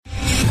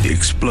The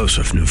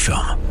explosive new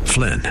film,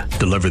 Flynn,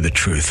 deliver the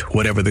truth,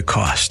 whatever the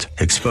cost,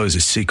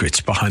 exposes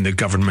secrets behind the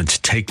government's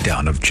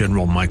takedown of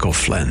General Michael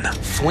Flynn.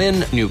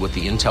 Flynn knew what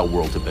the intel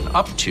world had been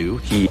up to.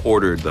 He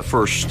ordered the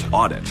first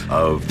audit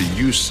of the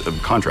use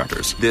of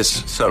contractors.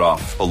 This set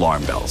off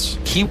alarm bells.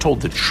 He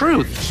told the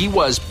truth. He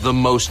was the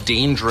most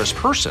dangerous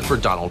person for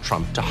Donald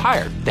Trump to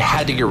hire. They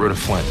had to get rid of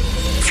Flynn.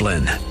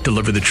 Flynn,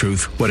 deliver the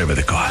truth, whatever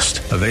the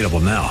cost. Available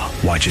now.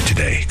 Watch it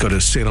today. Go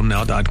to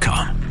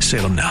salemnow.com.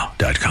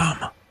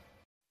 salemnow.com.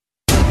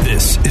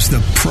 This is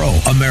the Pro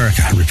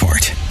America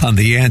Report on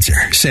The Answer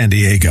San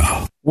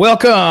Diego.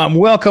 Welcome.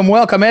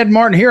 Ed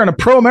Martin here on a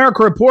Pro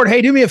America Report.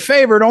 Hey, do me a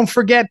favor. Don't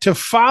forget to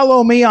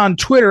follow me on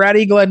Twitter at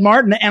Eagle Ed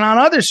Martin and on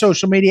other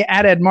social media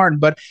at Ed Martin,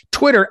 but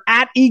Twitter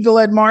at Eagle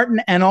Ed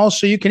Martin. And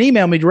also you can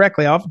email me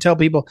directly. I often tell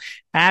people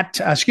Ed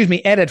at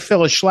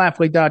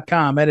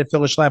phyllisschlafly.com, ed at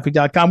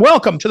phyllisschlafly.com.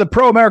 Welcome to the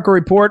Pro America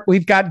Report.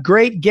 We've got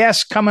great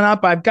guests coming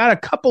up. I've got a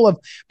couple of,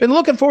 been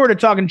looking forward to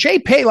talking. Jay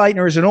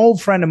Payleitner is an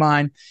old friend of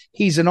mine.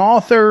 He's an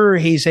author.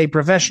 He's a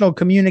professional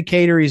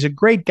communicator. He's a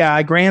great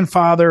guy,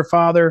 grandfather,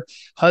 father,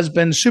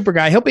 husband, super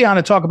guy. He'll be on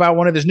to talk about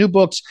one of his new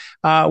books,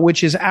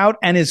 which is out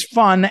and is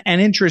fun and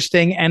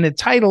interesting. And the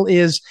title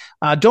is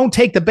Don't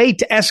Take the Bait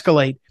to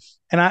Escalate.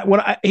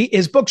 And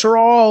his books are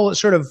all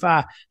sort of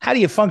how do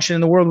you function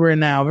in the world we're in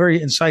now? Very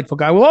insightful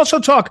guy. We'll also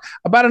talk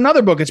about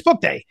another book. It's book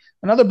day.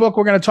 Another book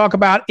we're going to talk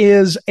about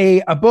is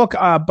a book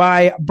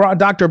by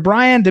Dr.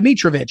 Brian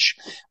Dimitrovich.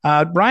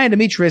 Brian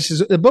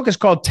Dimitrovich, the book is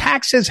called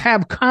Taxes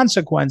Have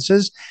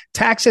Consequences.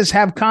 Taxes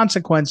Have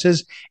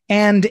Consequences.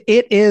 And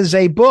it is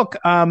a book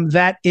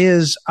that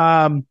is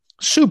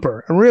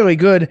super, really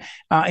good.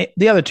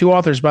 The other two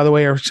authors, by the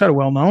way, are sort of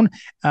well known.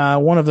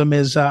 One of them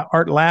is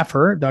Art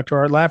Laffer, Dr.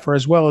 Art Laffer,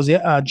 as well as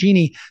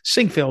Jeannie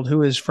Sinkfield,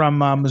 who is from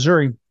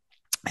Missouri.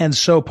 And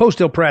so Post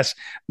Hill Press,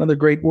 another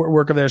great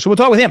work of theirs. So we'll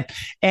talk with him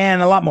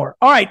and a lot more.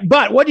 All right.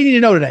 But what do you need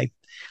to know today?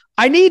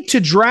 I need to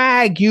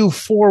drag you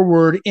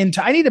forward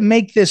I need to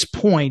make this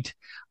point.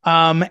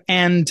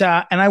 And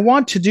I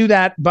want to do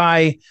that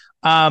by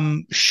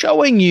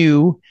showing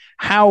you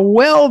how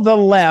well the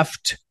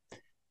left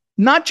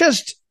not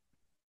just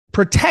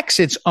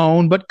protects its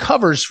own, but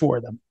covers for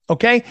them.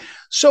 Okay.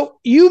 So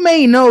you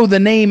may know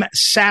the name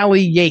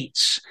Sally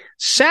Yates.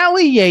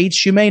 Sally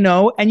Yates, you may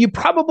know, and you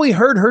probably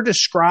heard her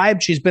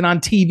described. She's been on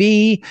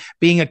TV,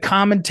 being a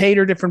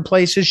commentator, different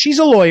places. She's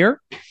a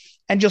lawyer.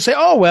 And you'll say,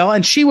 oh, well,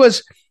 and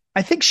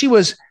I think she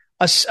was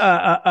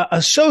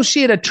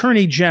associate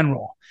attorney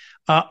general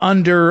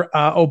under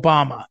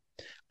Obama.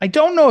 I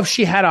don't know if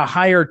she had a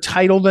higher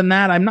title than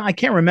that. I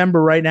can't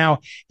remember right now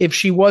if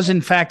she was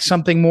in fact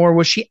something more.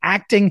 Was she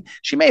acting?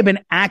 She may have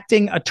been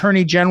acting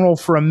attorney general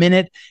for a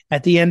minute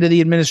at the end of the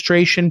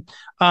administration.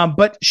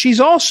 But she's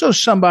also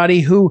somebody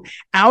who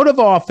out of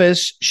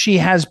office, she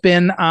has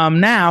been,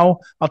 now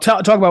I'll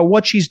talk about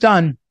what she's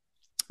done.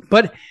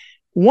 But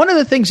one of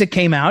the things that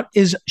came out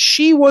is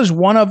she was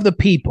one of the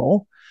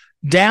people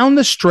down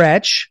the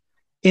stretch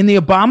in the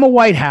Obama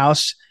White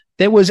House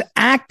that was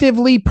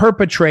actively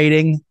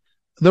perpetrating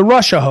the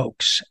Russia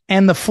hoax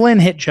and the Flynn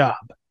hit job,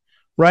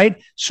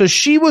 right? So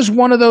she was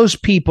one of those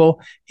people.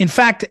 In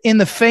fact, in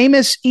the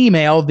famous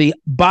email, the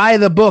by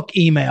the book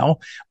email,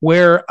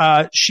 where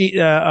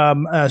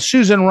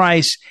Susan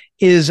Rice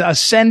is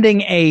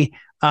sending a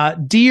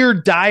Dear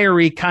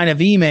Diary kind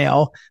of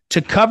email to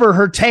cover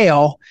her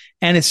tail,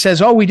 and it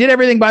says, "Oh, we did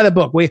everything by the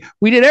book. We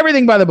did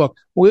everything by the book.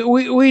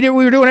 We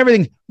were doing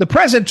everything. The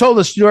president told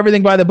us to do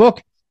everything by the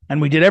book, and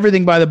we did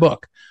everything by the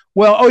book."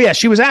 Well, oh yeah,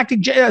 she was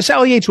acting.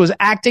 Sally Yates was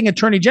acting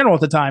attorney general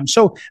at the time,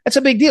 so that's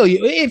a big deal.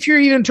 If you're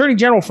even attorney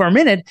general for a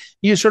minute,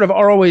 you sort of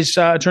are always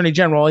attorney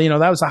general. You know,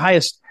 that was the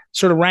highest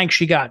sort of rank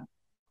she got.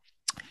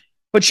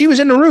 But she was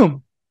in the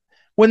room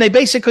when they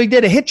basically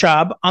did a hit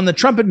job on the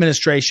Trump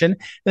administration.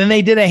 Then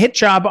they did a hit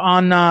job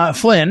on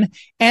Flynn,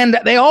 and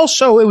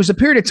it was a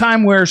period of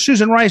time where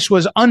Susan Rice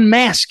was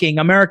unmasking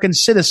American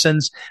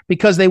citizens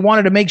because they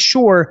wanted to make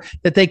sure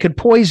that they could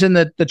poison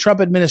the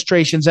Trump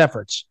administration's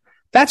efforts.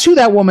 That's who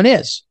that woman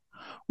is.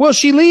 Well,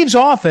 she leaves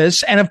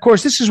office, and of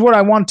course, this is what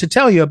I want to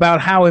tell you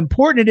about how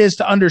important it is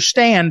to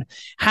understand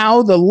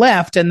how the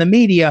left and the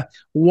media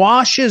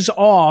washes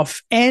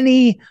off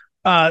any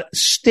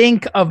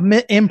stink of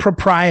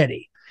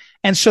impropriety.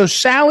 And so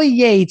Sally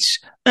Yates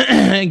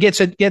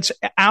gets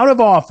out of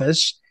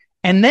office,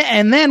 and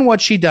then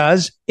what she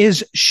does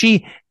is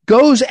she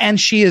goes and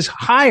she is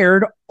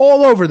hired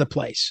all over the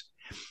place.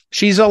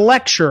 She's a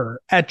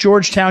lecturer at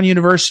Georgetown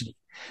University.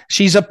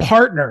 She's a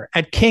partner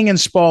at King and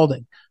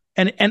Spalding.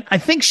 And I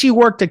think she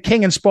worked at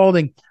King and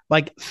Spalding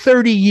like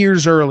 30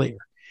 years earlier.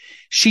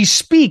 She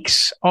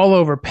speaks all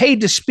over,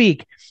 paid to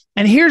speak.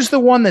 And here's the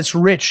one that's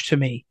rich to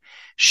me.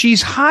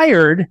 She's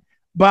hired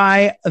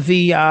by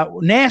the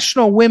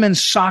National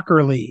Women's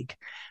Soccer League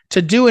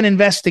to do an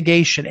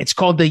investigation. It's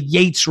called the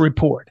Yates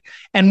Report.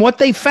 And what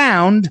they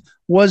found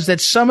was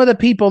that some of the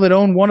people that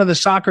owned one of the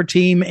soccer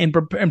team in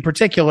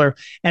particular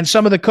and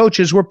some of the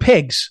coaches were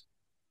pigs.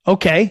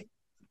 Okay.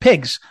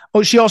 Pigs.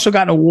 Oh, she also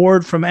got an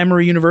award from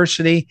Emory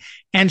University.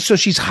 And so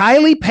she's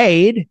highly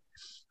paid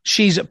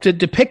She's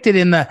depicted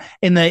in the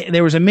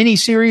there was a mini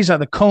series,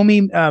 the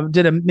Comey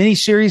did a mini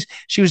series.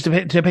 She was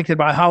depicted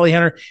by Holly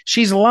Hunter.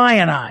 She's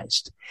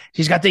lionized.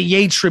 She's got the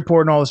Yates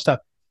report and all this stuff.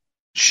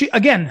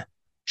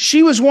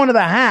 She was one of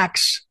the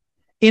hacks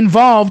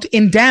involved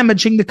in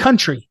damaging the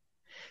country.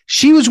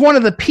 She was one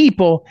of the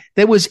people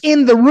that was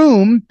in the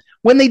room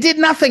when they did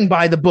nothing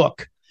by the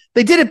book.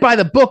 They did it by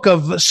the book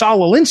of Saul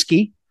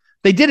Alinsky.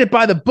 They did it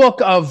by the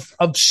book of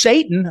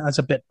Satan. That's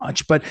a bit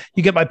much, but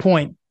you get my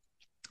point.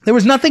 There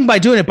was nothing by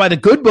doing it by the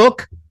good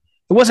book.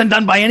 It wasn't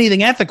done by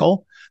anything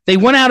ethical. They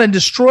went out and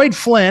destroyed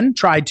Flynn,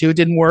 tried to, it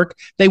didn't work.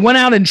 They went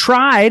out and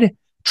tried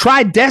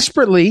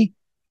desperately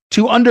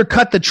to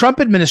undercut the Trump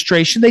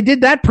administration. They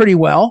did that pretty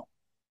well.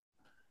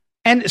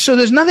 And so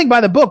there's nothing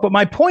by the book. But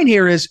my point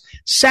here is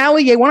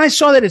Sally Yates, when I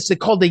saw that, it's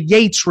called the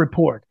Yates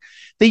report.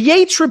 The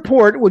Yates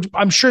report, which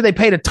I'm sure they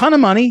paid a ton of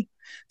money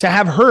to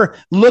have her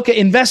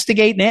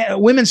investigate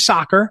women's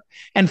soccer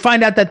and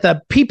find out that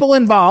the people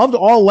involved,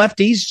 all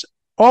lefties,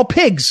 all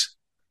pigs,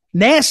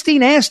 nasty,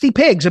 nasty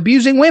pigs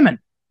abusing women.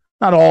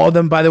 Not all of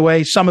them, by the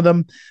way, some of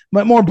them,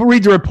 but more.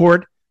 Read the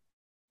report.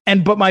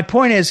 But my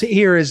point is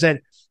that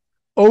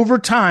over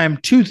time,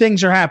 two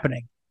things are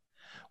happening.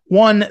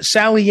 One,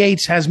 Sally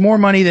Yates has more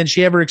money than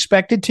she ever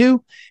expected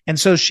to, and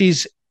so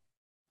she's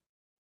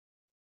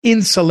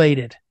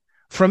insulated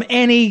from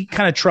any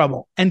kind of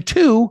trouble. And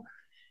two,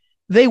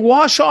 they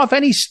wash off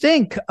any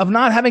stink of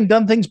not having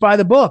done things by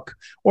the book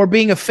or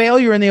being a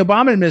failure in the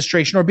Obama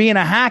administration or being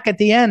a hack at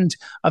the end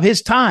of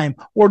his time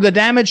or the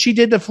damage she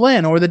did to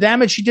Flynn or the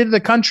damage she did to the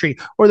country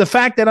or the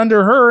fact that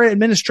under her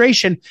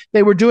administration,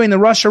 they were doing the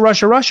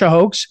Russia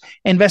hoax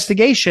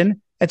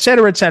investigation, et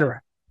cetera, et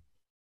cetera.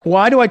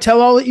 Why do I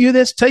tell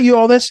you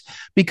all this?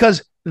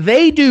 Because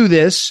they do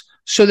this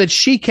so that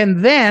she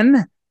can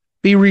then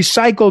be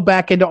recycled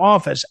back into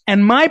office.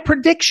 And my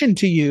prediction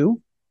to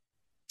you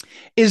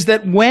is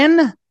that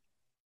when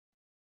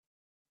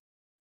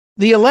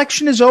the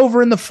election is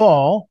over in the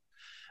fall,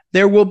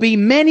 there will be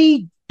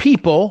many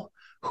people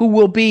who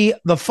will be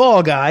the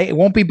fall guy. It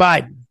won't be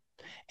Biden.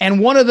 And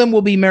one of them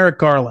will be Merrick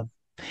Garland.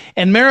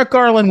 And Merrick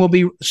Garland will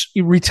be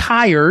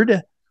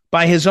retired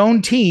by his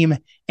own team,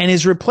 and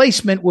his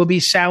replacement will be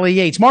Sally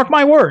Yates. Mark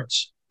my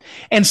words.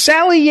 And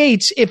Sally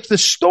Yates, if the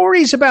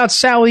stories about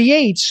Sally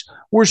Yates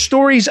were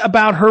stories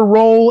about her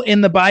role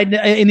in the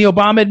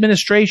Obama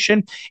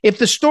administration, if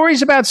the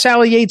stories about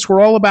Sally Yates were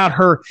all about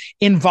her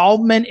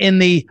involvement in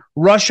the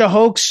Russia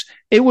hoax,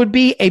 it would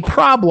be a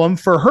problem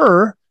for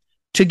her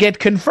to get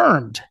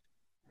confirmed.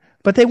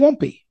 But they won't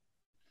be.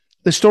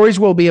 The stories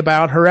will be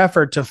about her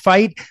effort to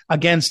fight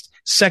against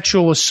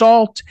sexual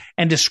assault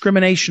and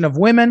discrimination of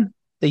women,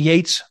 the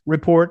Yates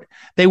report.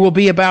 They will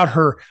be about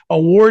her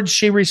awards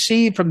she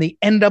received from the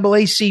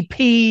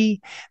NAACP.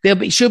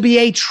 She'll be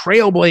a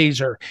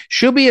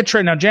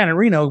trailblazer. Now Janet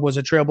Reno was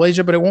a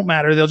trailblazer, but it won't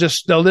matter.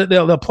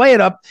 They'll play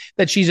it up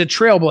that she's a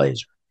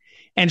trailblazer,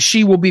 and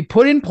she will be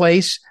put in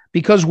place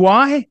because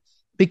why?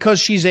 Because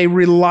she's a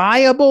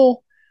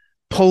reliable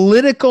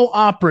political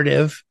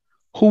operative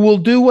who will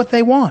do what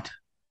they want.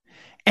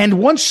 And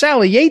once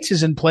Sally Yates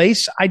is in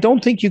place, I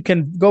don't think you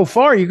can go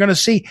far. You're going to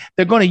see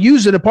they're going to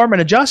use the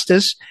Department of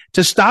Justice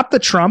to stop the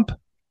Trump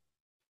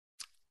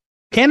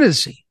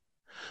candidacy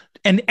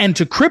and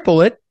to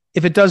cripple it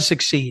if it does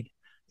succeed,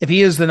 if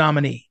he is the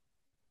nominee.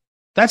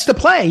 That's the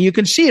play. You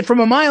can see it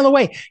from a mile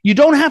away. You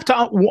don't have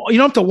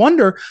to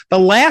wonder. The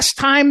last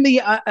time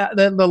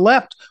the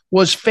left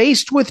was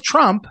faced with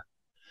Trump,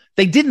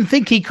 they didn't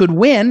think he could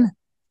win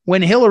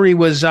when Hillary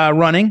was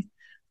running.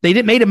 They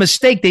made a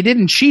mistake. They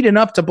didn't cheat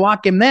enough to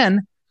block him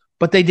then,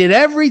 but they did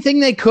everything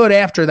they could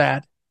after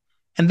that.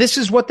 And this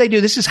is what they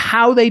do. This is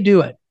how they do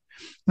it.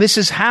 This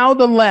is how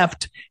the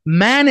left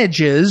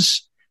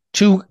manages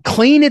to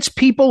clean its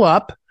people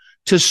up,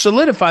 to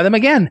solidify them.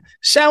 Again,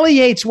 Sally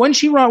Yates, when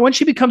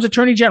she becomes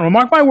attorney general,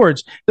 mark my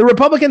words, the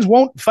Republicans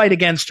won't fight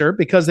against her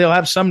because they'll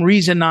have some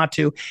reason not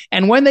to.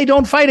 And when they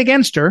don't fight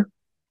against her,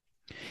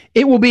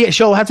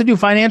 she'll have to do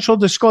financial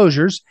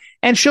disclosures,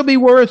 and she'll be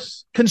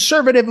worth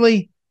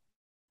conservatively,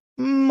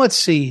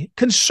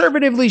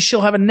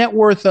 she'll have a net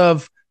worth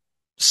of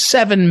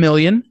 $7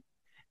 million.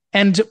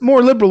 And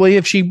more liberally,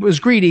 if she was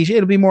greedy,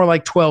 it'll be more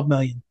like $12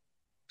 million,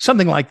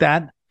 something like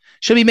that.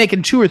 She'll be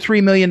making $2 or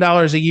 $3 million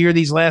a year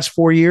these last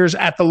 4 years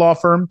at the law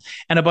firm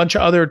and a bunch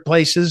of other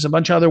places, a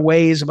bunch of other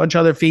ways, a bunch of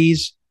other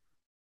fees.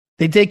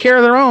 They take care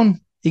of their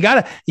own. You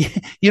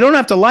don't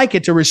have to like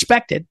it to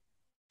respect it.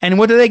 And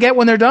what do they get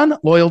when they're done?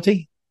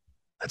 Loyalty.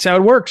 That's how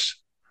it works.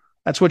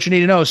 That's what you need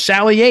to know.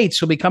 Sally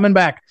Yates will be coming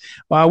back.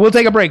 We'll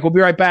take a break. We'll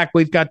be right back.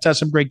 We've got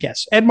some great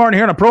guests. Ed Martin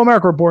here on a Pro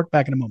America Report.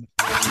 Back in a moment.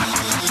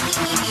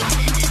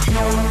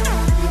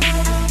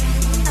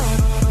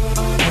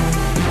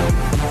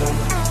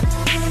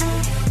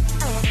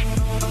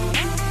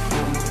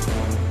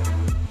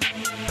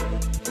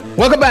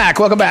 Welcome back.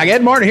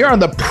 Ed Martin here on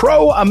the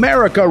Pro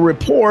America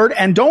Report.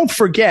 And don't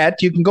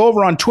forget, you can go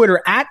over on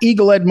Twitter at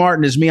Eagle Ed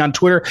Martin is me on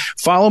Twitter.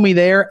 Follow me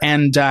there.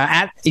 And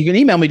you can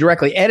email me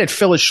directly,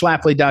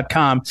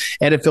 ed@phyllisschlafly.com,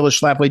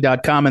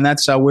 ed@phyllisschlafly.com. And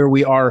that's where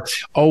we are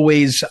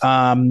always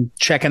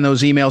checking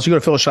those emails. You go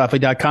to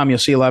phyllisschlafly.com, you'll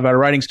see a lot of our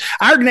writings.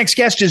 Our next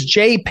guest is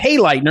Jay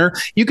Payleitner.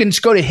 You can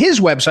just go to his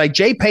website,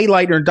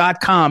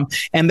 jpayleitner.com.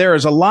 And there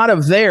is a lot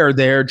of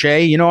there,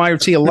 Jay. You know, I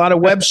see a lot of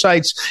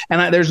websites,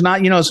 and there's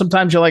not,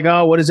 sometimes you're like,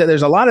 oh, what is it?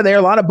 There's a lot of there,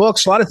 a lot of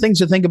books, a lot of things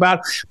to think about.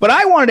 But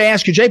I wanted to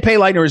ask you, Jay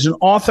Payleitner is an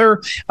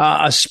author,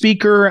 a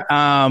speaker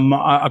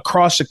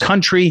across the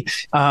country,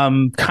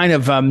 kind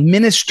of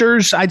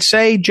ministers, I'd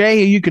say.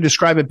 Jay, you could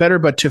describe it better,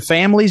 but to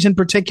families in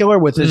particular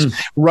with his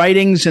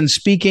writings and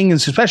speaking, and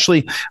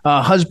especially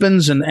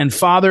husbands and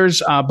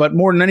fathers. But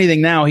more than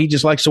anything now, he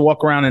just likes to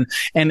walk around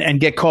and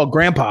get called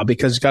grandpa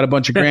because he's got a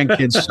bunch of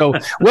grandkids. So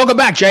welcome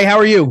back, Jay. How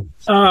are you?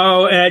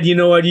 Oh, Ed, you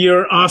know what?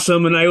 You're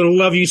awesome, and I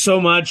love you so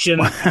much,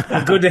 and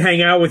good to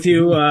hang out with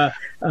you.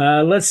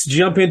 Let's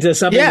jump into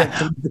something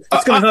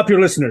that's going to help your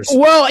listeners.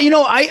 Well,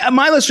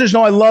 my listeners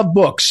know I love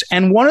books,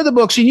 and one of the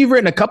books, and you've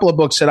written a couple of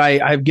books that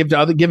I've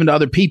given to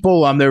other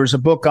people. There was a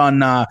book on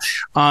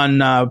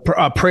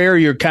prayer.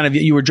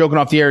 You were joking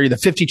off the air. The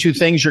 52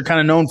 Things. You're kind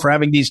of known for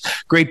having these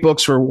great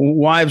books for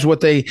wives,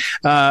 what they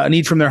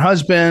need from their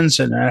husbands,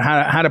 and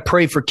how to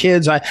pray for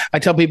kids. I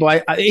tell people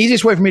the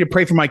easiest way for me to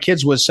pray for my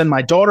kids was send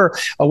my daughter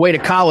away to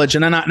college,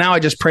 and then now I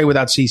just pray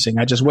without ceasing.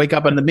 I just wake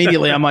up and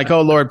immediately I'm like,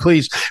 oh Lord,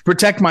 please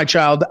protect my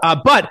child.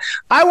 But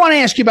I want to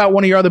ask you about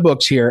one of your other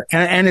books here,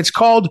 and it's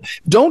called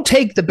 "Don't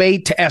Take the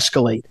Bait to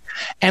Escalate."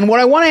 And what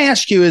I want to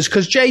ask you is,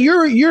 because Jay,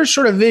 you're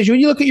sort of visual.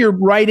 You look at your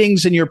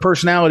writings and your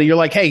personality. You're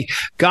like, hey,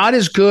 God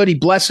is good. He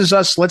blesses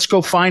us. Let's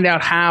go find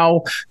out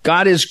how.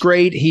 God is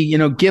great. He,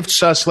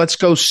 gifts us. Let's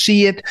go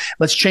see it.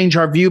 Let's change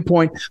our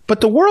viewpoint.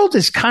 But the world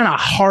is kind of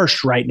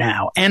harsh right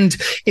now, and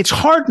it's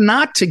hard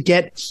not to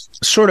get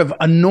sort of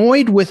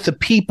annoyed with the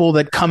people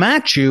that come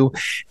at you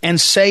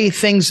and say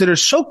things that are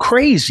so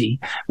crazy,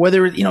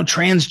 whether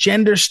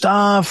transgender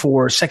stuff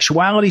or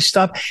sexuality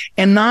stuff,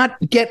 and not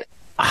get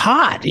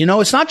hot.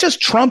 It's not just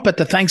Trump at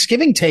the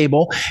Thanksgiving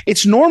table.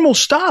 It's normal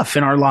stuff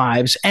in our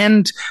lives.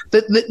 And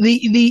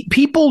the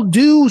people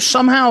do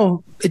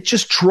somehow, it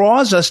just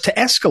draws us to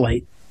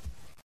escalate.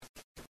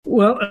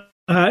 Well,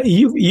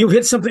 you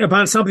hit something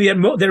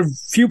that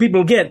few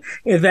people get,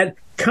 is that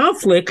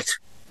conflict.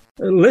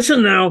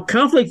 Listen now,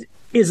 conflict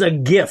is a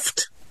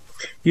gift.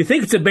 You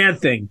think it's a bad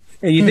thing.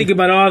 And you think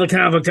about all the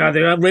conflict out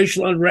there,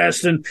 racial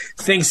unrest and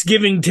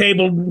Thanksgiving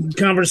table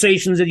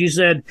conversations that you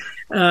said.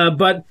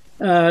 But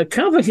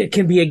conflict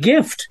can be a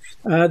gift.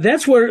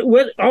 That's where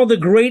all the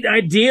great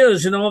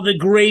ideas and all the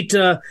great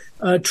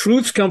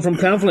truths come from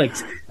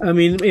conflict. I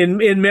mean,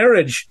 in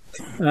marriage,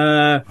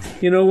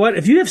 you know what?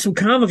 If you have some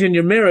conflict in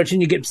your marriage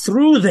and you get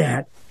through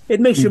that, it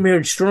makes your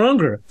marriage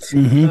stronger.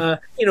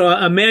 Mm-hmm.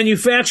 A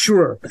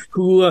manufacturer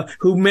who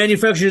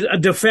manufactures a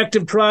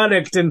defective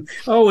product, and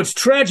it's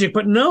tragic.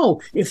 But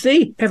no, if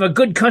they have a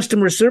good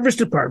customer service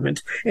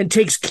department and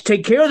take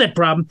care of that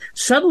problem,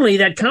 suddenly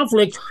that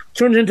conflict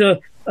turns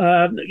into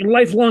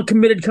lifelong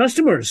committed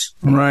customers.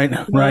 Right.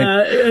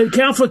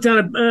 Conflict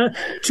on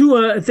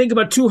think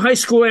about two high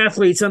school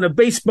athletes on a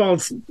baseball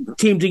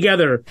team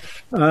together.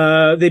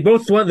 They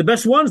both want the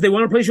best ones. They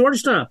want to play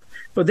shortstop,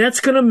 but that's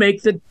going to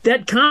make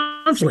that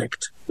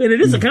conflict. And it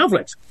is a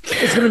conflict.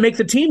 It's going to make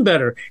the team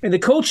better. And the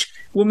coach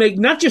will make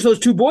not just those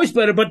two boys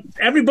better, but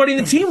everybody in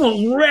the team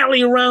will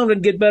rally around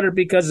and get better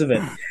because of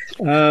it.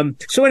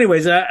 So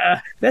anyways,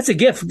 that's a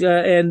gift.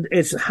 And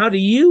it's how to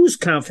use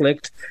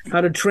conflict, how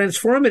to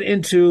transform it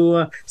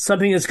into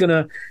something that's going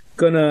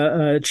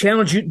to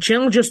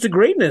challenge us to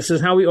greatness,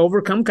 is how we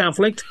overcome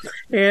conflict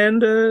and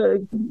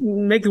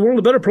make the world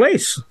a better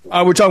place.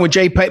 We're talking with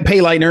Jay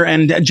Payleitner,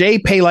 and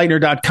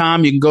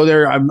jpayleitner.com. You can go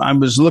there. I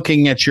was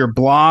looking at your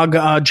blog,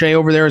 Jay,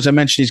 over there. As I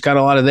mentioned, he's got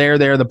a lot of there.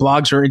 The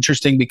blogs are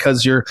interesting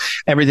because you're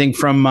everything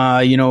from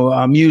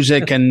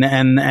music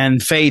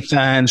and faith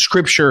and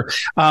scripture.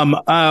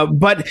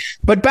 But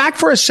back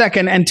for a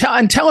second and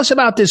tell us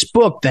about this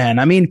book. Then,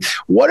 I mean,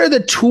 what are the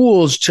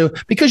tools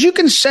because you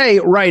can say,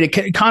 right,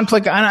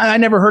 conflict. I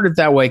never heard it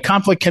that way.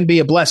 Conflict can be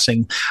a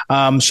blessing.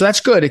 So that's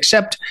good,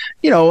 except,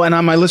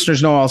 and my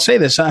listeners know I'll say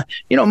this,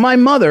 my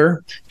mother,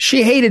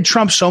 she hated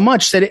Trump so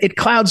much that it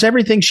clouds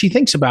everything she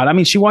thinks about. I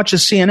mean, she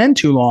watches CNN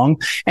too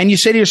long, and you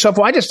say to yourself,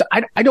 well,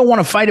 I don't want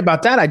to fight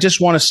about that. I just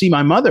want to see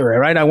my mother,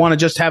 right? I want to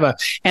just have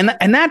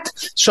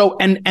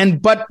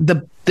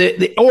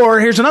or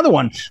here's another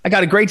one. I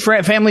got a great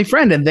family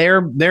friend, and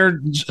their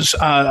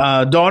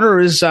daughter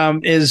has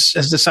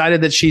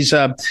decided that she's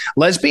a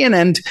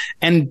lesbian,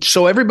 and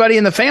so everybody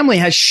in the family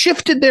has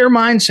shifted their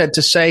mindset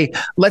to say,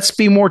 let's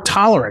be more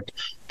tolerant.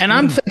 And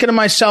I'm thinking to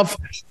myself,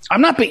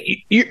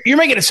 you're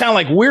making it sound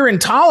like we're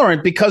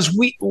intolerant because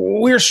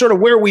we're sort of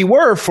where we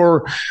were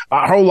for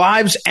our whole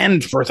lives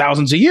and for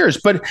thousands of years.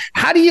 But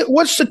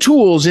what's the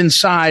tools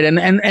inside and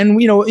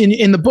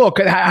in the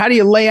book, how do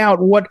you lay out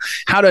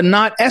how to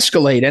not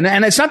escalate?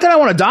 And it's not that I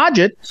want to dodge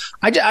it.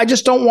 I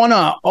just don't want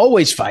to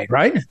always fight,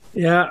 right?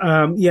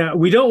 Yeah.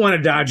 We don't want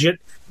to dodge it,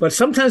 but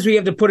sometimes we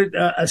have to put it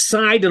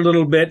aside a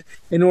little bit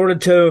in order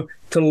to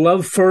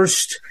love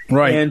first,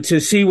 right, and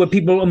to see what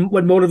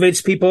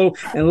motivates people,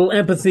 and a little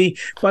empathy.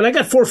 But I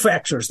got 4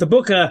 factors. The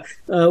book,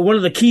 one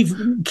of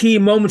the key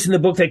moments in the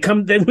book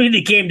that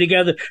really came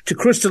together to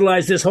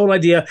crystallize this whole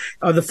idea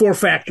are the 4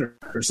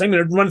 factors. I'm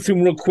going to run through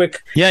them real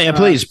quick. Yeah,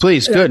 please.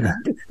 Good.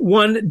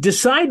 1,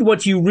 decide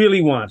what you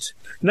really want.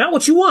 Not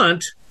what you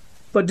want,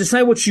 but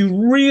decide what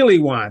you really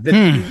want.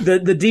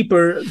 The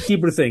deeper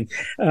thing.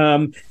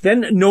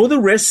 Then know the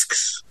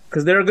risks,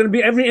 because there are going to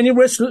be any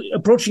risk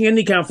approaching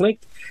any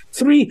conflict.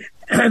 3,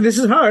 this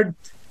is hard,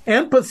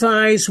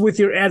 empathize with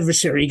your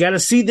adversary. You got to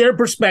see their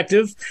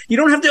perspective. You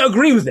don't have to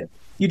agree with it.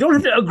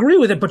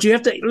 But you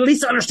have to at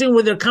least understand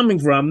where they're coming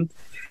from.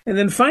 And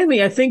then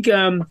finally, I think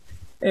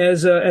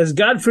as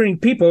God-fearing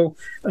people,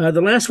 the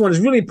last one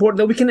is really important,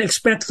 that we can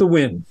expect the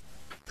win.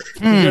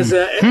 Because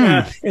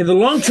in the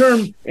long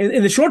term,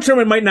 in the short term,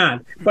 it might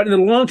not, but in the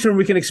long term,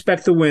 we can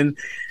expect the win.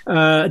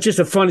 Just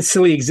a fun,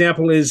 silly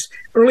example is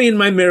early in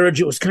my marriage,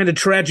 it was kind of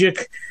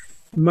tragic.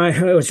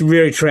 It was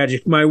very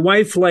tragic. My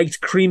wife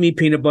liked creamy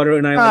peanut butter,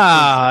 and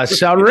I liked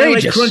it's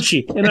outrageous. And I like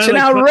crunchy. It's an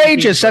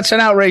outrageous. That's an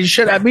outrageous.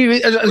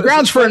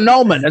 Grounds for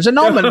annulment. As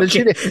annulment.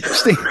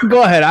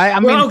 Go ahead.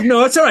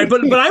 No, it's all right.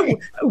 But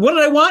what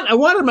did I want? I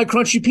wanted my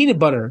crunchy peanut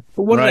butter.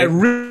 But what did I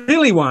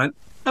really want?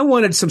 I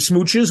wanted some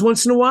smooches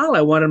once in a while.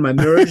 I wanted my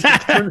marriage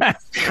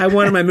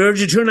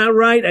to turn out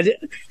right.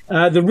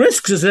 The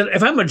risks is that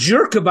if I'm a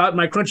jerk about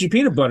my crunchy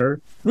peanut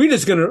butter,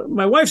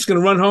 my wife's gonna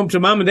run home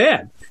to mom and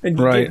dad. And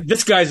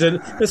this guy's a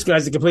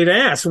complete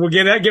ass. We'll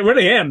get rid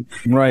of him.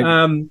 Right.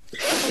 And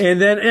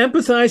then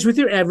empathize with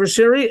your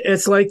adversary.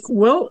 It's like,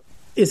 well,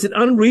 is it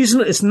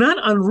unreasonable? It's not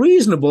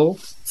unreasonable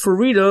for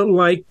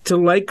Rita to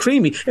like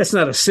creamy. It's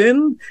not a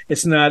sin.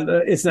 It's not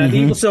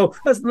evil. So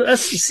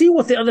let's see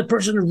what the other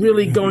person is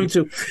really going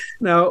to.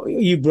 Now,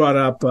 you brought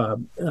up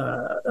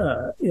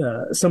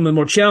some of the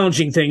more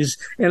challenging things,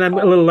 and I'm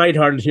a little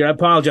lighthearted here. I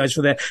apologize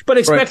for that. But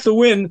expect the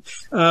win.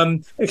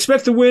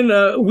 Expect the win.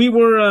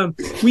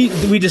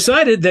 We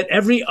decided that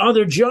every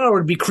other jar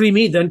would be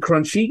creamy, then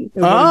crunchy.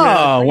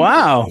 Oh,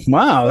 wow.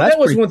 That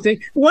was one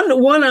thing.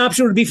 One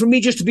option would be for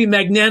me just to be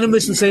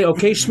magnanimous and say,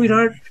 okay,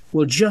 sweetheart,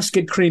 we'll just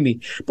get creamy.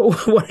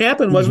 But what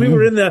happened was we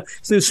were in the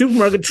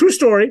supermarket. True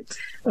story.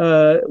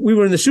 We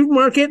were in the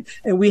supermarket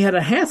and we had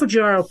a half a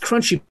jar of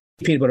crunchy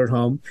peanut butter at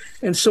home.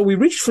 And so we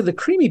reached for the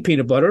creamy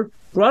peanut butter,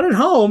 brought it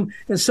home,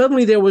 and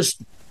suddenly there was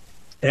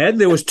 2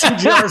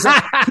 jars.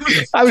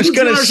 I was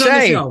going to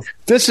say,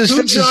 this is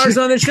 2 jars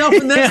on the shelf,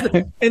 and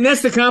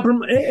that's the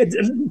compromise.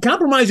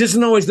 Compromise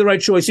isn't always the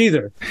right choice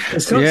either.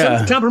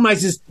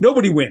 Compromise is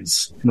nobody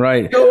wins.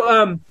 Right.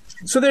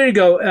 So there you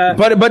go.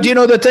 But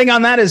the thing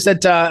on that is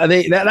that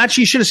that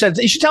you should have said.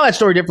 You should tell that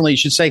story differently. You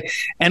should say,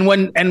 and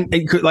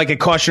like a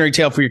cautionary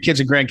tale for your kids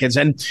and grandkids,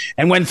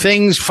 and when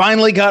things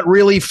finally got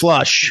really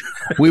flush,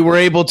 we were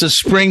able to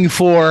spring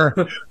for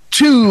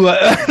 2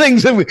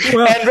 things. And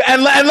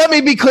let me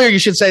be clear. You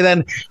should say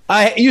then,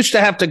 I used to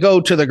have to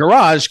go to the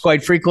garage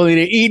quite frequently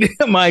to eat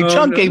my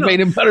chunky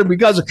peanut butter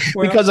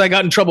because I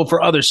got in trouble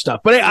for other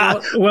stuff. But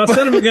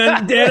son of a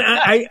gun, Dad,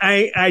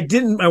 I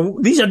didn't.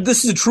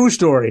 This is a true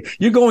story.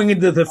 You're going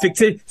into the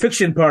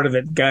fiction part of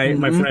it, guy,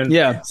 my friend.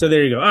 Yeah. So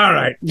there you go. All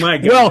right, my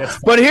God. Well,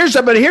 but here's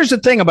the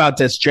thing about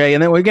this, Jay.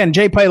 And then again,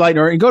 Jay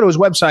Payleitner, and go to his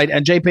website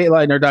at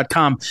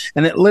jpayleitner.com,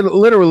 and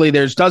literally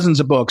there's dozens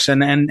of books,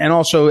 and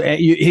also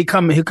he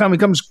comes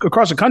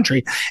across the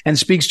country and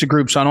speaks to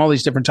groups on all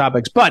these different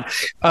topics. But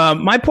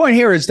my point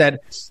here is that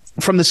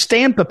from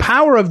the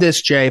power of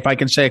this, Jay, if I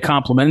can say a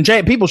compliment, and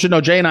Jay, people should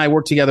know Jay and I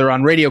work together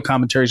on radio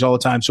commentaries all the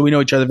time, so we know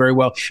each other very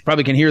well.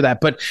 Probably can hear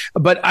that. But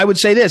I would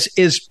say this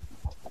is,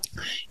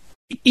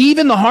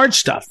 even the hard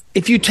stuff,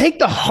 if you take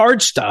the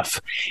hard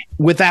stuff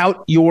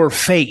without your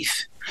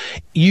faith,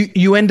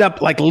 you end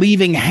up like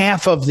leaving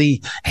half of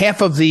the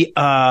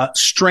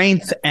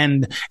strength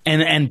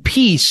and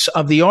peace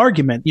of the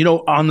argument,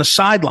 on the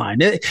sideline.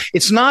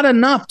 It's not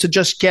enough to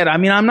just get. I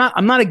mean, I'm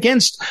not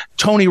against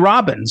Tony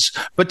Robbins,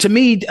 but to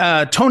me,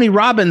 Tony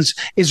Robbins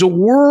is a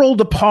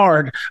world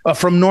apart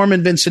from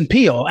Norman Vincent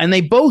Peale, and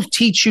they both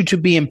teach you to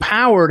be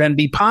empowered and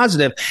be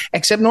positive.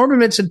 Except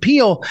Norman Vincent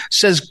Peale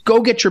says, "Go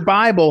get your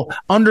Bible,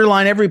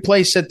 underline every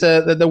place that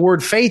the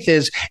word faith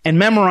is, and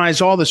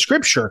memorize all the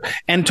scripture."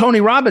 And Tony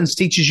Robbins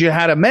teaches you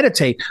how to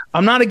meditate.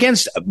 I'm not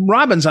against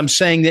Robbins. I'm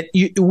saying that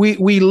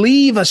we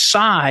leave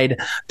aside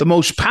the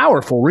most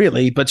powerful,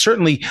 really, but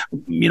certainly,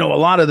 a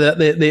lot of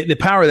the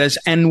power of this.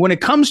 And when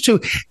it comes to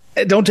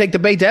don't take the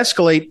bait to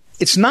escalate,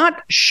 it's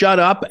not shut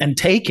up and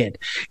take it.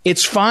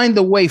 It's find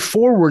the way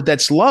forward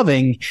that's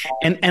loving.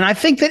 And I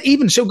think that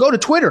even so, go to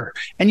Twitter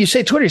and you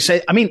say Twitter, you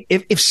say, I mean,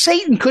 if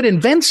Satan could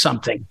invent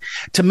something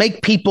to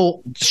make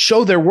people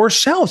show their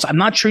worst selves, I'm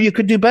not sure you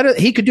could do better.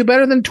 He could do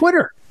better than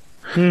Twitter.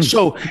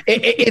 So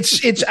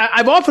it's.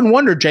 I've often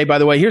wondered, Jay. By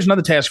the way, here's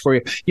another task for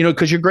you.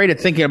 Because you're great at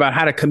thinking about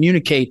how to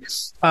communicate.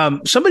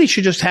 Somebody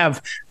should just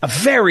have a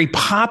very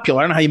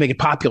popular. I don't know how you make it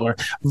popular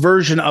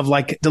version of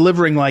like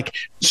delivering like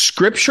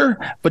scripture,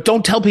 but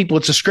don't tell people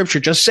it's a scripture.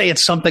 Just say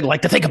it's something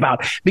like to think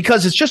about,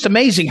 because it's just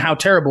amazing how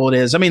terrible it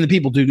is. I mean, the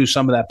people do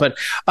some of that,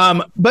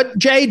 but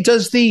Jay,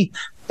 does a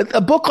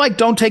book like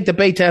 "Don't Take the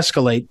Bait to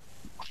Escalate,"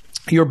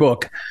 your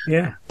book,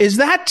 is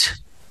that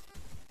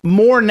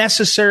more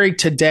necessary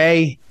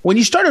today? When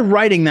you started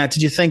writing that,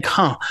 did you think,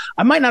 I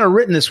might not have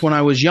written this when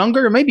I was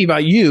younger, or maybe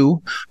about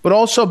you, but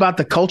also about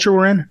the culture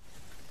we're in?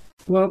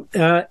 Well,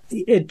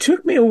 it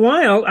took me a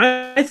while.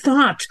 I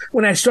thought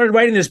when I started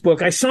writing this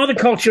book, I saw the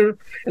culture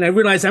and I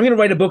realized I'm going to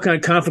write a book on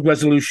conflict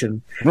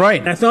resolution. Right.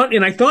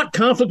 And I thought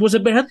conflict was a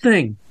bad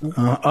thing.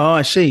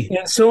 I see.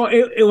 And so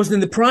it was in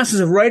the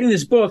process of writing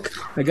this book.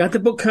 I got the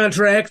book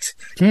contract.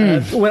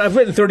 Well, I've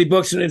written 30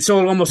 books and it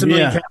sold almost 1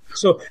 million copies.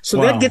 So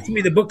wow. That gets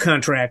me the book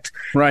contract.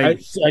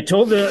 Right. I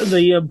told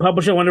the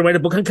publisher I wanted to write a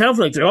book on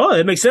conflict. Oh,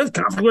 that makes sense.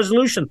 Conflict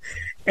resolution.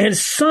 And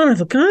son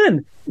of a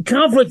gun,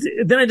 conflict.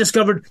 Then I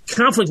discovered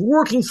conflict,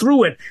 working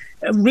through it,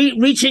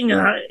 reaching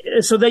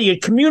so that you're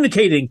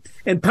communicating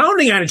and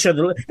pounding on each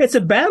other. It's a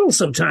battle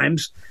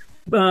sometimes,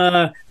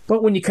 but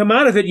when you come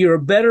out of it, you're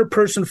a better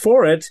person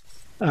for it.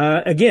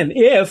 Again,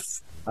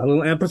 if a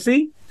little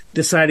empathy,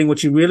 deciding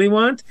what you really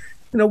want.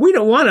 We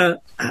don't want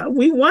to.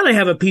 We want to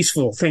have a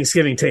peaceful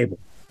Thanksgiving table.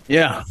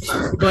 Yeah,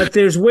 but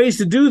there's ways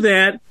to do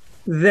that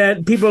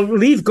people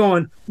leave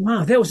going,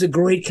 wow, that was a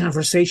great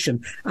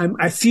conversation.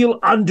 I feel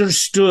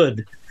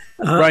understood.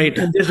 Right.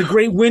 And there's a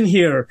great win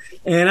here.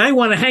 And I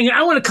want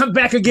to come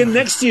back again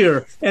next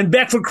year and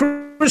back for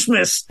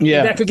Christmas.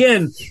 Yeah. Back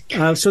again.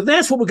 So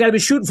that's what we got to be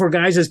shooting for,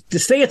 guys, is to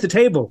stay at the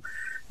table.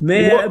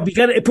 Man, you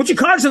got to put your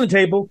cards on the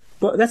table.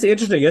 But that's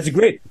interesting. That's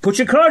great. Put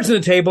your cards on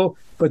the table,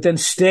 but then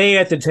stay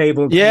at the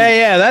table.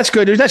 Yeah, that's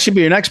good. That should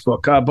be your next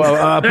book.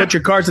 Put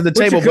your cards at the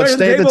table, but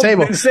stay at the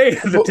table. Stay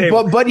at the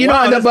table. But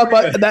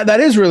that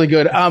is really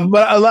good.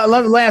 But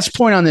last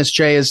point on this,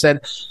 Jay, is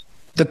that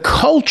the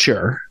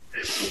culture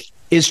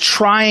is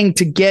trying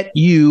to get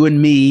you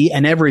and me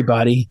and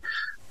everybody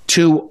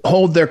to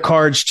hold their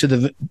cards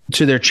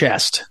to their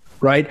chest.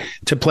 Right?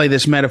 To play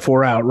this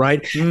metaphor out,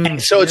 right?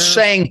 And so it's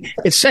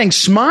saying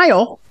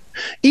smile,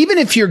 even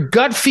if your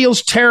gut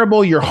feels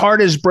terrible, your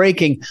heart is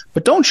breaking,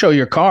 but don't show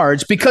your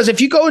cards, because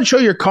if you go and show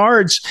your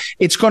cards,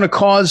 it's going to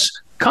cause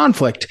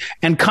conflict,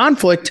 and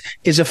conflict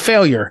is a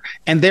failure,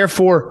 and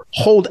therefore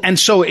hold. And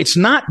so it's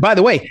not, by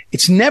the way,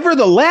 it's never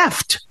the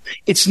left.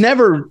 It's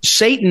never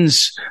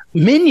Satan's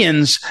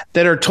minions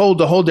that are told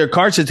to hold their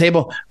cards to the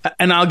table.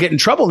 And I'll get in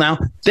trouble now.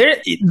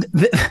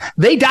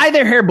 They dye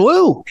their hair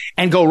blue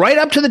and go right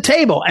up to the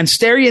table and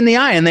stare you in the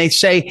eye. And they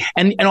say,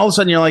 and all of a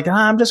sudden you're like,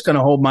 I'm just going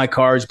to hold my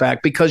cards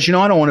back because,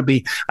 I don't want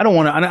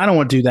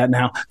to do that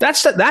now.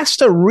 That's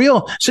the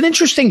real, it's an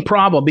interesting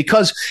problem,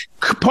 because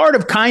part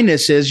of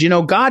kindness is,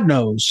 God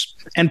knows.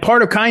 And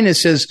part of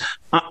kindness is,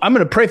 I'm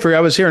going to pray for you. I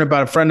was hearing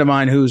about a friend of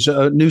mine who's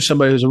knew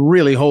somebody who's a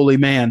really holy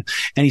man.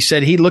 And he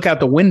said he'd look out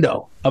the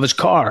window of his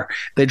car,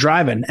 they're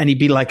driving, and he'd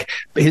be like,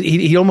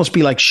 he'd almost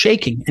be like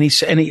shaking. And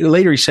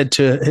later he said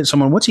to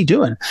someone, what's he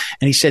doing?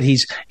 And he said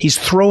he's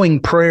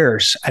throwing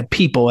prayers at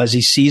people as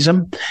he sees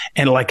them.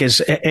 And like it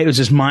was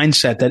his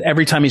mindset that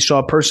every time he saw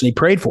a person, he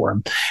prayed for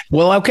him.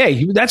 Well,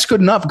 okay, that's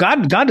good enough.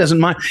 God doesn't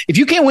mind. If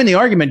you can't win the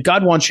argument,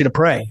 God wants you to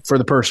pray for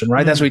the person,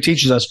 right? Mm-hmm. That's what he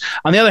teaches us.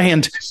 On the other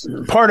hand,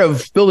 part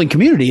of building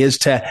community is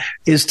to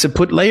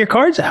lay your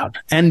cards out,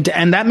 and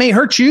that may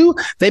hurt you.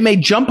 They may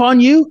jump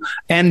on you,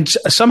 and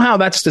somehow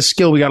that's the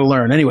skill we got to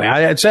learn. Anyway,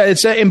 it's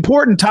an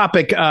important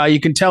topic. You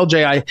can tell,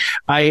 Jay,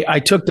 I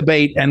took the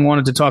bait and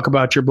wanted to talk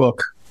about your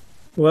book.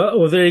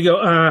 Well, there you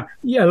go.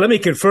 Let me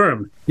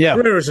confirm. Yeah.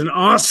 Prayer is an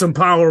awesome,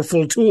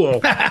 powerful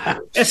tool.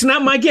 It's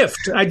not my gift.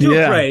 I do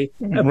pray.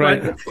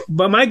 Right.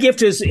 But my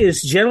gift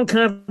is gentle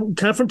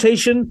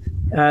confrontation,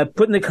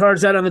 putting the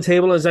cards out on the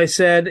table, as I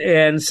said,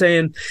 and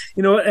saying,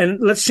 and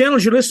let's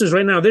challenge your listeners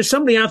right now. There's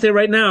somebody out there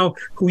right now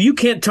who you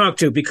can't talk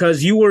to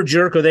because you were a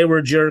jerk or they were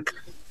a jerk.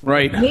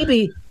 Right.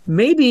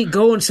 Maybe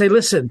go and say,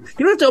 listen,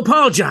 you don't have to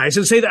apologize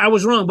and say that I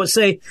was wrong, but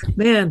say,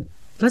 man,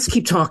 let's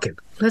keep talking.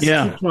 Let's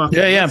keep talking.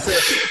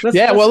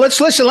 Well,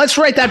 let's listen. Let's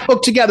write that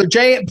book together.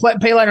 Jay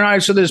Paylighter and I,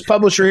 so this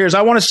publisher here is,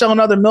 I want to sell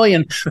another 1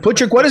 million.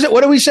 What is it?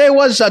 What did we say it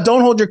was?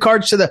 Don't hold your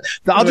cards to the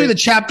I'll do the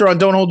chapter on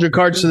don't hold your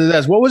cards to the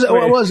desk. What was it?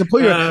 What was it?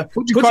 Put your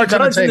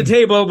cards on the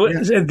table.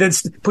 And then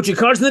put your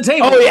cards on the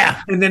table. Oh,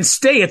 yeah. And then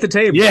stay at the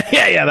table.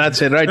 Yeah.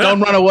 That's it. Right. Don't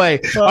run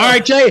away. All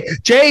right, Jay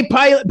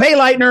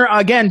Payleitner.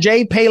 Again,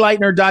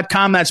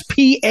 jpayleitner.com. That's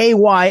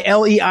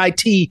PAYLEITNER.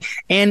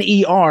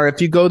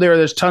 If you go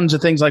there's tons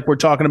of things like we're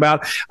talking talking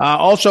about.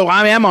 Also,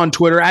 I am on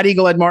Twitter at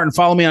Eagle Ed Martin.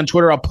 Follow me on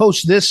Twitter. I'll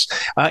post this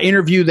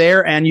interview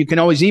there, and you can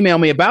always email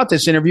me about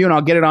this interview, and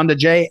I'll get it on to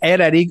Jay at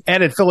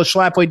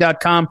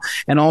phyllisschlafly.com,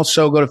 and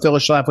also go to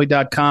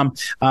phyllisschlafly.com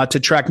to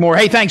track more.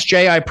 Hey, thanks,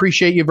 Jay. I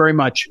appreciate you very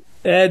much.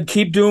 Ed,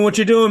 keep doing what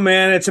you're doing,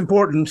 man. It's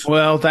important.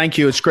 Well, thank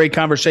you. It's a great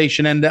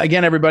conversation. And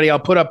again, everybody, I'll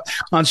put up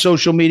on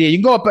social media. You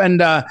can go up and,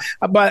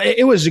 but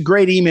it was a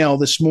great email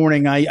this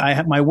morning.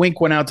 My wink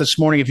went out this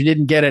morning. If you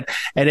didn't get it,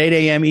 at 8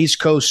 a.m. East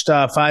Coast,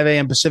 5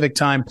 a.m. Pacific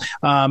time.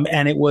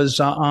 And it was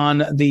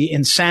on the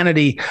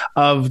insanity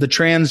of the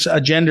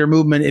transgender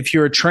movement. If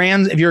you're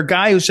a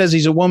guy who says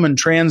he's a woman,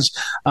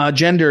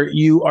 transgender,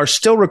 you are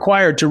still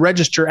required to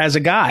register as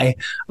a guy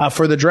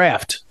for the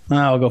draft.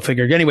 I'll go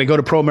figure. Anyway, go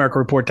to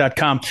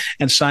proamericareport.com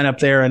and sign up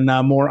there, and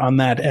more on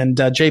that. And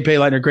Jay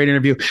Payleitner, great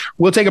interview.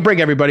 We'll take a break,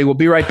 everybody. We'll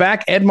be right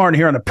back. Ed Martin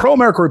here on the Pro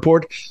America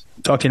Report.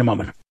 Talk to you in a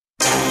moment.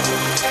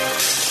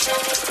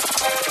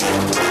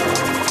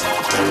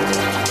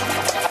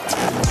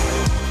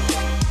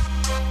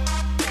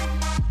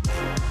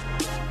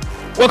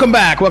 Welcome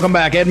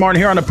back. Ed Martin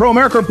here on the Pro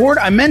America Report.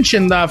 I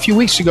mentioned a few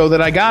weeks ago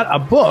that I got a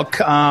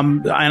book,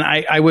 and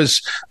I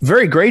was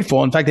very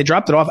grateful. In fact, they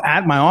dropped it off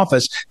at my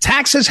office.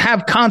 Taxes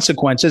Have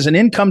Consequences, an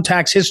Income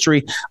Tax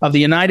History of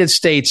the United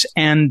States,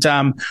 and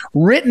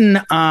written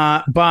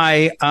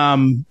by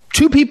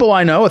two people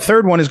I know. A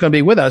third one is going to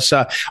be with us.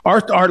 Art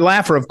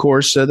Laffer, of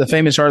course, the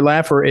famous Art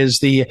Laffer is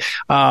the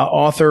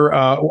author,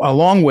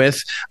 along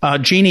with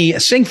Jeannie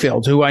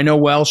Singfield, who I know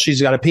well.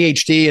 She's got a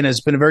PhD and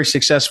has been very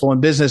successful in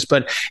business,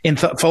 but in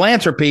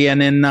philanthropy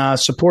and in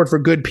support for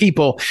good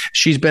people,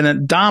 she's been a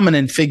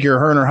dominant figure,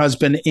 her and her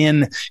husband,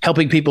 in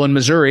helping people in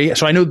Missouri.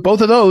 So I knew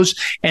both of those.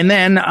 And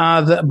then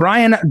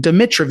Brian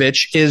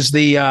Dimitrovich is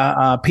the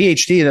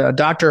PhD,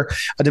 Dr.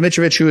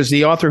 Dimitrovich, who is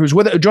the author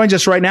who joins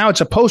us right now.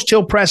 It's a Post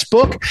Hill Press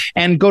book.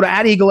 And go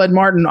to @Eagle Ed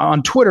Martin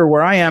on Twitter,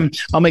 where I am.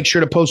 I'll make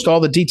sure to post all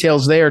the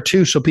details there,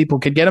 too, so people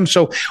can get them.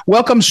 So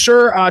welcome,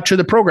 sir, to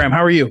the program.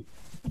 How are you?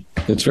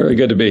 It's very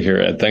good to be here,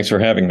 Ed. Thanks for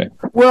having me.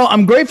 Well,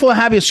 I'm grateful to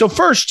have you. So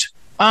first,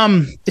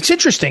 it's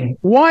interesting.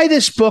 Why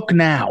this book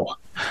now?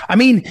 I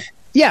mean,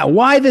 yeah,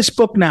 why this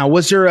book now?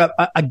 Was there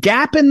a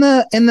gap in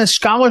the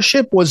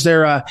scholarship? Was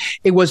there a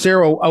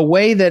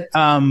way that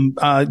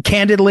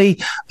candidly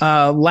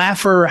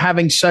Laffer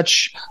having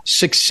such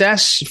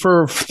success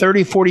for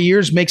 30, 40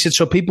 years makes it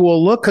so people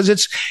will look? Because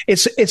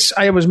it's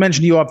I was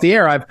mentioning to you off the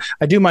air.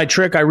 I do my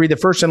trick. I read the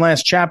first and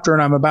last chapter,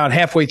 and I'm about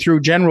halfway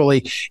through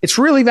generally. It's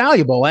really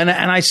valuable. And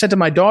I said to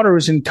my daughter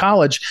who's in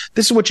college,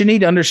 this is what you need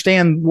to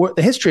understand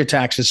the history of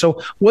taxes.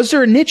 So was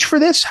there a niche for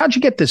this? How'd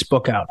you get this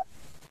book out?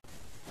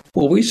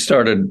 Well, we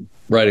started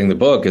writing the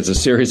book as a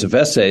series of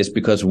essays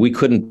because we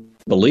couldn't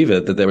believe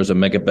it that there was a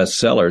mega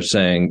bestseller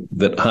saying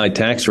that high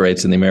tax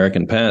rates in the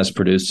American past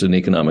produced an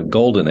economic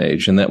golden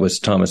age. And that was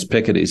Thomas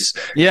Piketty's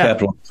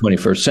Capital of the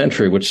 21st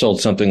Century, which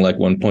sold something like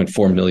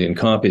 1.4 million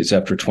copies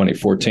after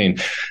 2014.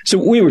 So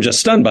we were just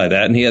stunned by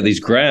that. And he had these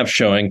graphs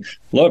showing,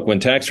 look, when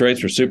tax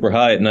rates were super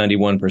high at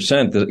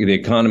 91%, the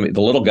economy,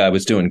 the little guy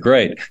was doing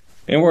great.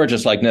 And we're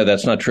just like, no,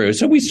 that's not true.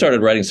 So we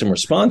started writing some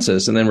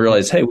responses and then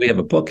realized, hey, we have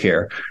a book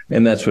here.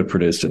 And that's what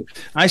produced it.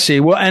 I see.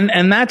 Well,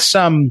 and that's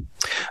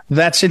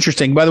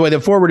interesting. By the way,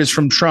 the foreword is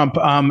from Trump.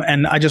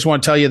 And I just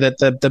want to tell you that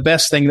the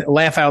best thing,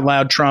 laugh out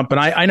loud, Trump.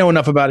 And I know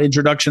enough about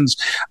introductions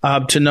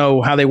to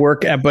know how they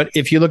work. But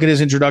if you look at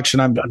his introduction,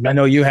 I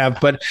know you have,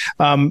 but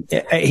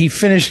he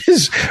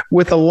finishes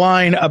with a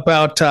line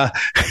about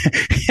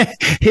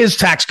his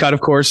tax cut,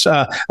 of course,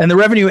 and the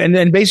revenue, and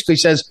then basically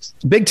says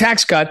big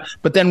tax cut,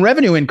 but then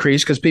revenue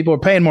increase because people are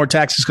paying more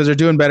taxes because they're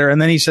doing better.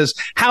 And then he says,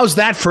 how's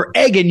that for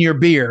egg in your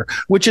beer?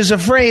 Which is a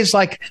phrase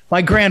like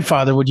my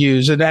grandfather would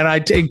use. And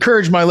I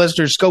encourage my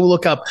listeners, go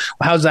look up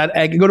how's that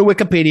egg. Go to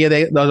Wikipedia.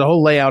 There's a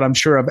whole layout, I'm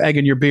sure, of egg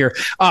in your beer.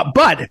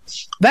 But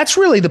that's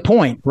really the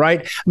point,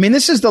 right? I mean,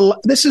 this is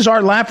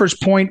Art Laffer's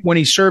point when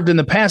he served in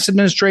the past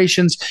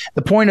administrations.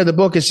 The point of the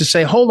book is to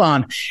say, hold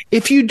on,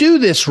 if you do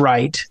this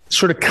right,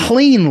 sort of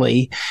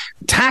cleanly,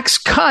 tax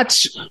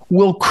cuts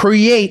will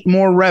create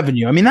more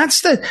revenue. I mean,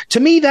 to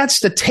me, that's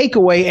the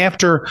takeaway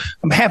after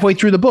I'm halfway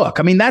through the book.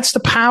 I mean, that's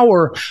the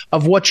power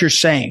of what you're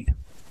saying.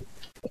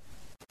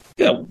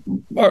 Yeah,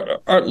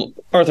 Arthur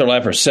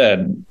Laffer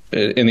said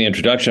in the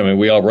introduction, I mean,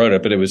 we all wrote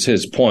it, but it was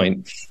his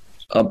point.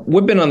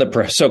 We've been on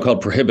the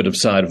so-called prohibitive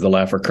side of the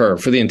Laffer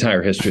curve for the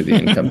entire history of the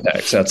income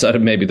tax, outside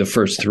of maybe the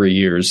first 3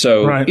 years.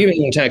 So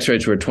even when tax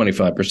rates were at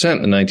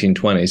 25% in the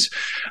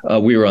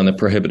 1920s, we were on the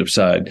prohibitive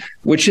side,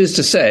 which is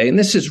to say, and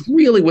this is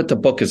really what the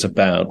book is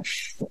about,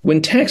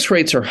 when tax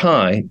rates are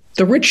high,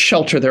 the rich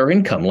shelter their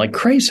income like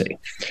crazy.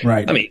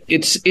 Right. I mean,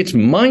 it's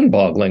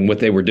mind-boggling what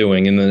they were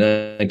doing in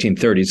the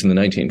 1930s and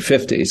the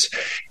 1950s.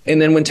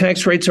 And then when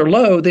tax rates are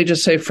low, they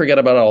just say, forget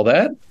about all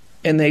that.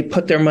 And they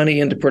put their money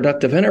into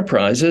productive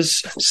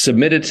enterprises,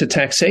 submit it to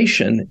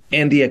taxation,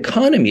 and the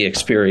economy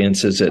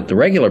experiences it, the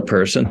regular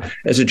person,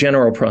 as a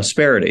general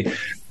prosperity.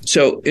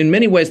 So in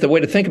many ways, the way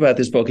to think about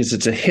this book is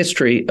it's a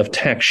history of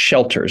tax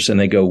shelters, and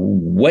they go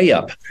way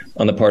up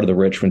on the part of the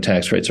rich when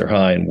tax rates are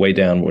high and way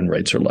down when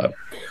rates are low.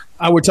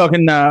 We're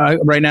talking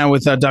right now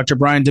with Dr.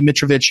 Brian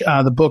Dimitrovich.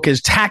 The book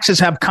is Taxes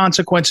Have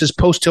Consequences,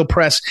 Post-Till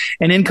Press,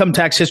 and Income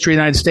Tax History of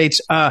the United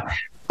States.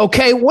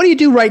 Okay, what do you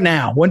do right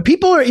now? When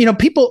people are,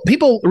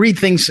 people read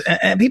things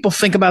and people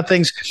think about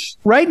things.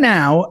 Right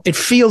now, it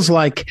feels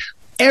like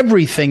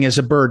everything is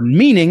a burden,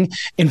 meaning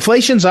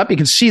inflation's up. You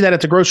can see that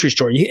at the grocery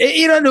store.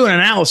 You don't do an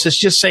analysis,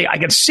 just say, I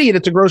can see it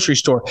at the grocery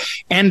store.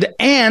 And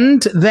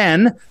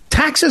then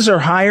taxes are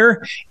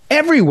higher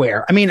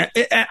everywhere. I mean,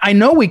 I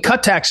know we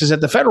cut taxes at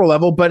the federal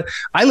level, but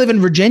I live in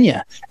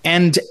Virginia,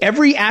 and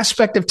every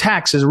aspect of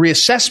taxes,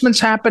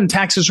 reassessments happen,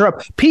 taxes are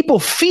up. People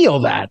feel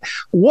that.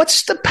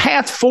 What's the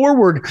path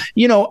forward,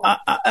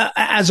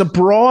 as a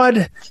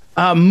broad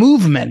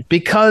movement?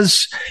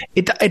 Because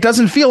it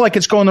doesn't feel like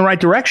it's going the right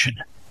direction.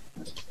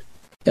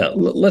 Yeah,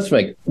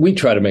 we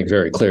try to make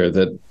very clear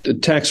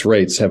that tax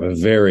rates have a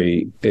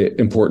very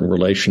important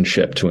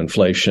relationship to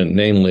inflation,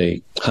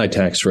 namely high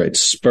tax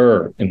rates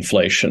spur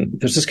inflation.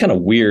 There's this kind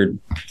of weird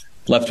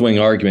left-wing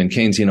argument,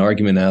 Keynesian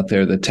argument out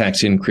there that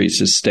tax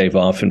increases stave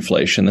off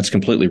inflation. That's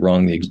completely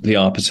wrong. The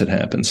opposite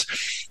happens.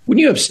 When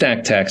you have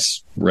stacked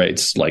tax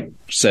rates, like,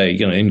 say,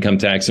 income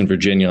tax in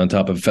Virginia on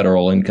top of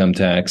federal income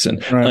tax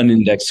and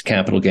unindexed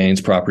capital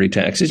gains property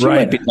taxes, you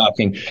might be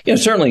talking,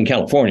 certainly in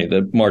California,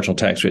 the marginal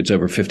tax rate's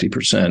over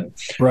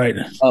 50%. Right.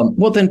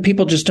 Well, then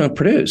people just don't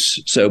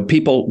produce. So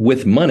people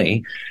with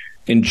money,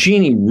 and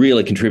Jeannie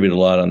really contributed a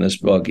lot on this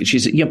book. She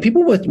said,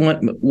 people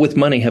with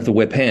money have the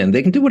whip hand.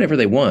 They can do whatever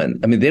they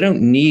want. I mean, they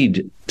don't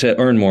need to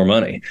earn more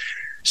money.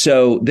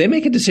 So they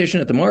make a decision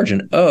at the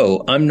margin.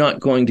 Oh, I'm not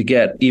going to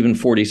get even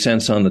 40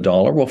 cents on the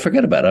dollar. Well,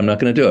 forget about it. I'm not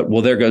going to do it.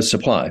 Well, there goes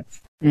supply.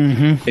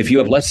 Mm-hmm. If you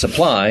have less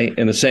supply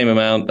and the same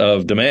amount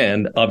of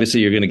demand, obviously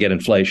you're going to get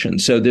inflation.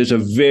 So there's a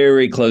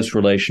very close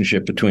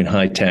relationship between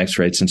high tax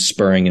rates and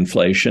spurring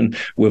inflation.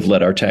 We've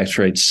let our tax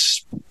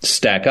rates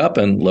stack up,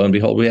 and lo and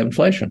behold, we have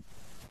inflation.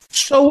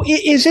 So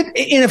is it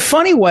in a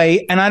funny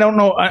way, and I don't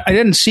know, I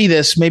didn't see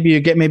this,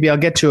 maybe I'll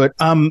get to it,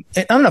 not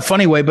in a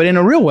funny way, but in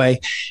a real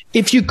way,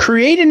 if you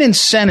create an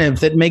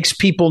incentive that makes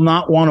people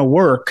not want to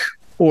work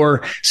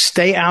or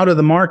stay out of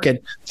the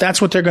market,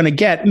 that's what they're going to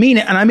get. And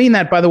I mean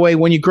that, by the way,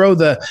 when you grow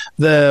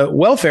the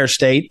welfare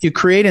state, you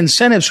create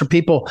incentives for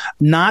people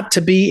not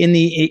to be in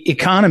the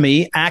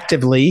economy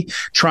actively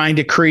trying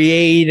to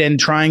create and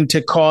trying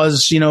to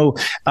cause,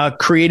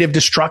 creative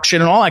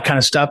destruction and all that kind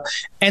of stuff.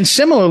 And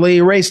similarly,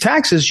 you raise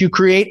taxes, you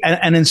create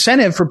an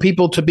incentive for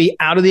people to be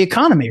out of the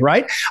economy,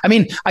 right? I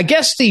mean, I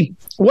guess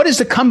what is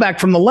the comeback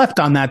from the left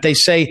on that? They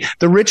say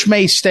the rich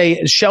may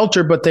stay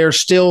sheltered, but they're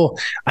still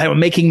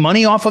making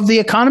money off of the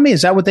economy.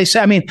 Is that what they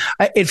say? I mean,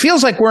 it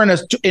feels like we're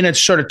in a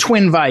sort of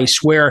twin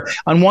vice where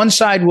on one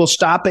side we'll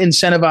stop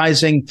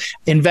incentivizing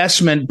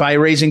investment by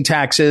raising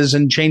taxes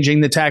and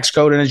changing the tax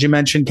code, and as you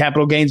mentioned,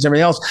 capital gains and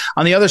everything else.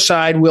 On the other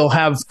side, we'll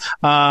have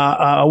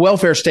a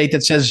welfare state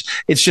that says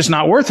it's just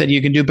not worth it.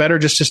 You can do better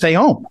just to stay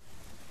home.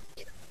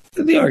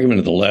 The argument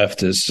of the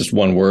left is just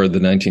one word, the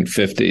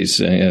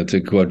 1950s,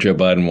 to quote Joe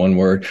Biden, one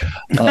word.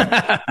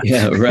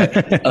 Yeah, right.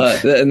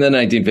 In the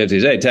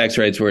 1950s, tax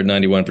rates were at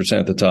 91%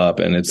 at the top,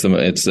 and it's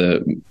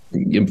the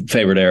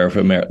favorite era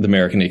for the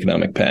American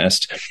economic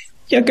past.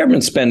 Yeah,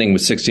 government spending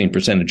was 16%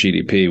 of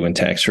GDP when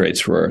tax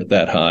rates were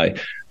that high.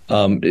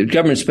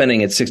 Government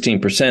spending at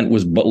 16%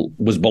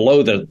 was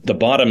below the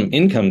bottom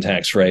income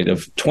tax rate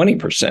of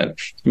 20%.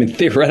 I mean,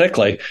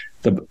 theoretically,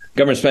 the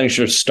government spending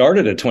should have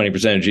started at 20%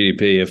 of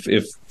GDP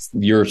if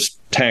you're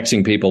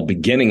taxing people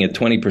beginning at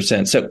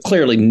 20%. So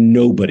clearly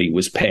nobody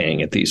was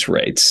paying at these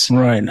rates.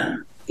 Right.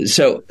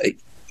 So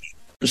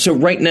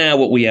right now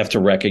what we have to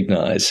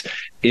recognize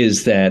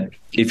is that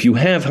if you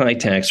have high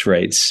tax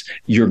rates,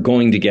 you're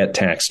going to get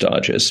tax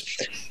dodges.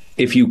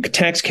 If you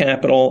tax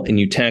capital and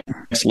you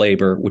tax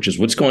labor, which is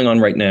what's going on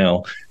right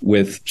now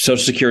with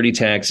Social Security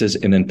taxes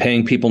and then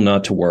paying people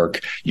not to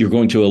work, you're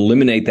going to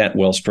eliminate that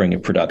wellspring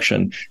of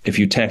production. If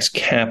you tax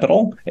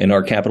capital and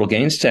our capital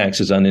gains tax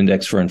is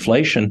unindexed for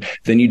inflation,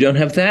 then you don't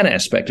have that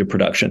aspect of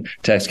production.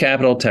 Tax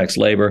capital, tax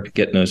labor,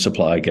 get no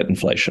supply, get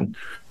inflation.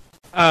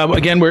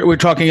 Again, we're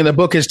talking, the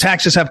book is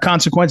Taxes Have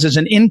Consequences,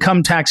 an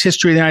Income Tax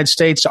History of the United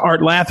States. Art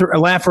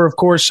Laffer, of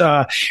course,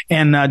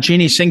 and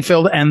Jeannie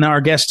Singfield. And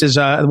our guest is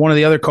one of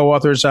the other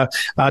co-authors,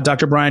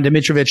 Dr. Brian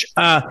Dimitrovich.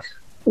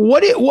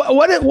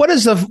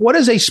 What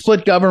does a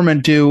split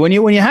government do when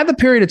you have the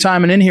period of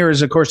time? And in here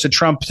is, of course, the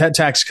Trump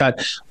tax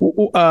cut.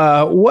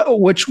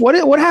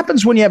 What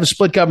happens when you have a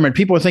split government?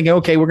 People are thinking,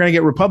 okay, we're going to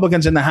get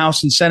Republicans in the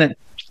House and Senate,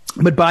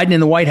 but Biden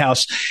in the White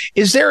House.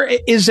 Is there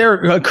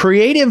a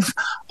creative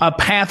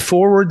path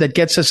forward that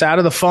gets us out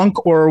of the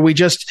funk, or are we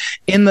just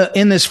in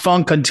this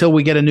funk until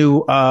we get a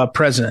new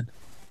president?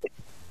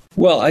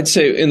 Well, I'd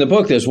say in the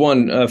book there's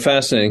one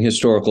fascinating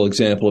historical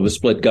example of a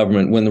split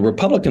government. When the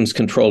Republicans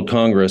controlled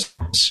Congress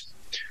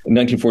in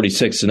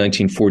 1946 to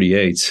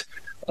 1948,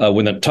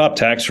 when the top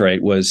tax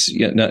rate was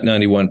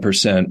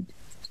 91%.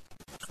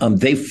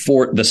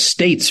 The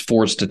states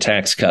forced a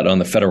tax cut on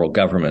the federal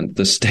government.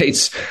 The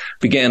states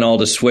began all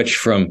to switch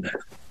from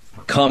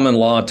common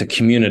law to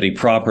community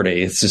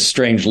property. It's a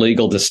strange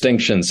legal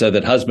distinction, so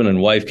that husband and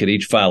wife could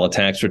each file a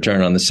tax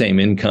return on the same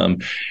income,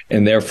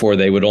 and therefore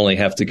they would only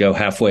have to go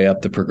halfway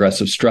up the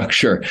progressive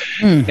structure.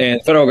 And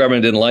the federal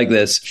government didn't like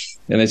this,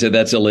 and they said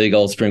that's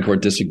illegal. Supreme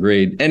Court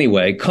disagreed.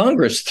 Anyway,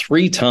 Congress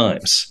 3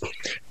 times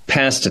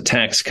passed a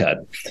tax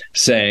cut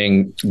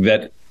saying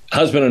that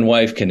husband and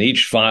wife can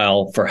each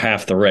file for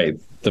half the rate.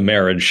 The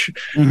marriage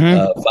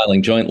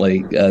filing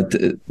jointly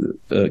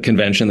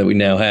convention that we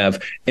now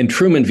have. And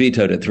Truman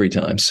vetoed it 3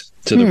 times.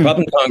 So the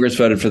Republican Congress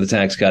voted for the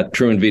tax cut.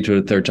 Truman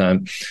vetoed it 3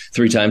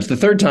 times. The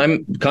third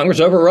time, Congress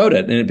overrode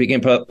it, and it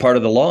became part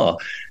of the law.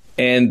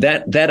 And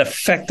that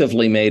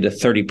effectively made a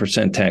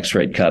 30% tax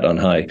rate cut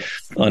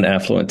on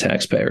affluent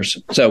taxpayers.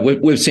 So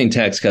we've seen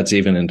tax cuts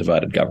even in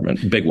divided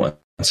government, big ones.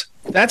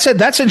 That's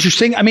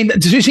interesting. I mean,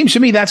 it seems to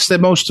me this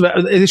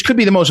could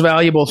be the most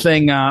valuable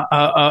thing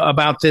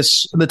about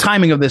this. The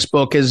timing of this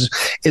book is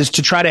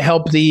to try to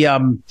help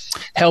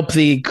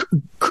the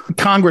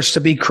Congress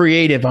to be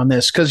creative on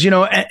this, because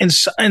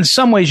in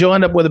some ways you'll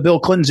end up with a Bill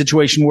Clinton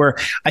situation where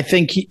I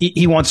think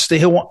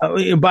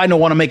Biden will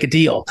want to make a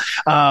deal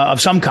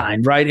of some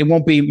kind, right? It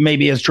won't be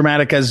maybe as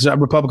dramatic as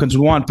Republicans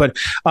would want, but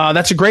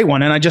that's a great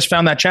one. And I just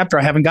found that chapter.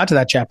 I haven't got to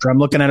that chapter. I'm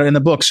looking at it in the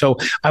book, so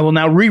I will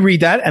now reread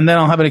that, and then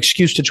I'll have an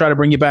excuse to try to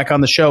bring you back on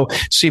the show,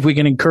 see if we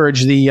can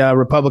encourage the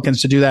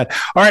Republicans to do that.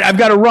 All right, I've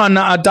got to run.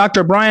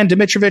 Dr. Brian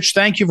Dimitrovich,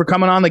 thank you for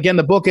coming on. Again,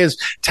 the book is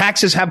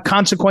Taxes Have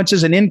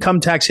Consequences, an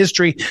Income Tax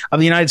History of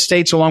the United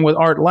States, along with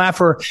Art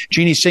Laffer,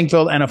 Jeannie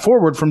Singfield, and a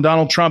foreword from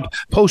Donald Trump.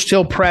 Post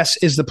Hill Press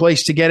is the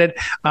place to get it.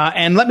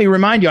 And let me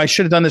remind you, I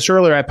should have done this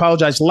earlier. I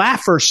apologize.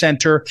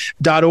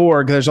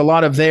 LafferCenter.org. There's a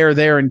lot of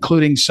there,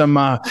 including some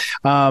of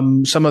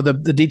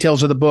the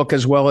details of the book,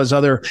 as well as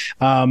other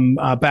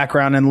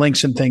background and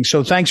links and things.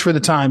 So thanks for the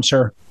time,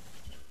 sir.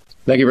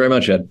 Thank you very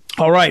much, Ed.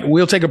 All right.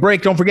 We'll take a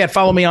break. Don't forget,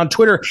 follow me on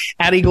Twitter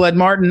at Eagle Ed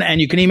Martin, and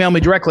you can email me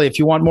directly if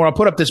you want more. I'll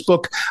put up this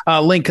book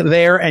link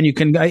there, and you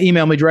can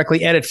email me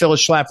directly,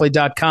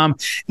 ed@phyllisschlafly.com,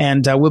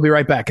 and we'll be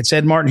right back. It's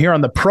Ed Martin here on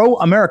the Pro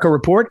America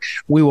Report.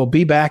 We will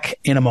be back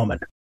in a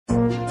moment.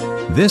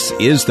 This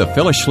is the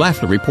Phyllis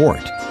Schlafly Report,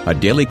 a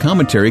daily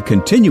commentary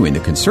continuing the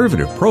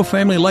conservative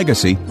pro-family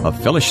legacy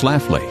of Phyllis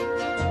Schlafly.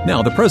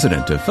 Now, the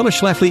president of Phyllis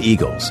Schlafly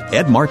Eagles,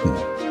 Ed Martin.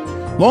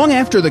 Long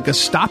after the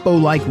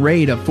Gestapo-like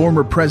raid of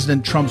former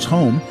President Trump's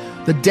home,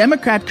 the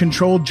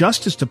Democrat-controlled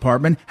Justice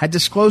Department had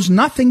disclosed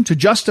nothing to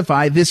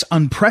justify this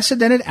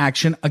unprecedented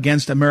action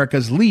against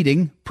America's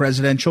leading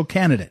presidential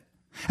candidate.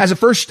 As a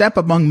first step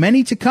among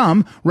many to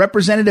come,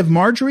 Representative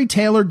Marjorie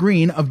Taylor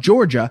Greene of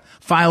Georgia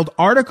filed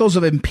articles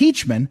of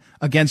impeachment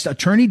against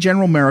Attorney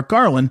General Merrick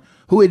Garland,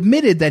 who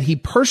admitted that he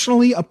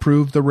personally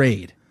approved the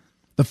raid.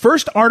 The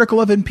first article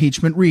of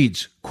impeachment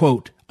reads,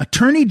 quote,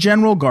 Attorney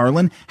General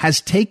Garland has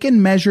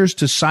taken measures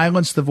to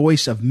silence the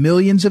voice of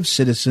millions of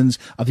citizens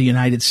of the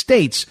United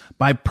States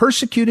by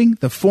persecuting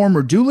the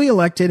former duly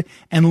elected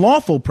and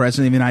lawful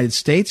president of the United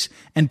States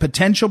and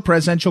potential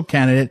presidential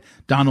candidate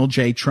Donald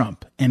J.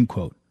 Trump, end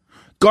quote.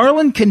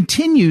 Garland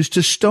continues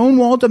to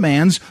stonewall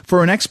demands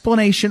for an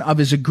explanation of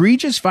his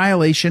egregious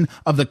violation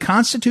of the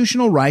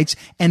constitutional rights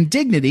and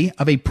dignity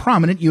of a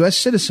prominent U.S.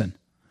 citizen.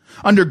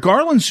 Under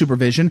Garland's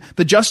supervision,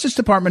 the Justice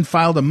Department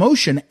filed a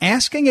motion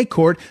asking a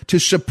court to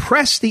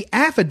suppress the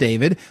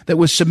affidavit that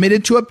was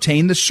submitted to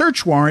obtain the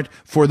search warrant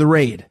for the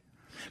raid.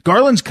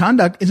 Garland's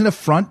conduct is an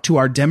affront to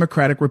our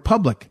democratic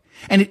republic,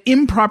 and it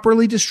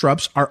improperly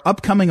disrupts our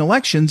upcoming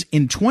elections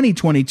in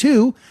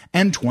 2022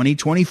 and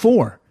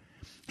 2024.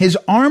 His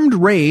armed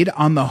raid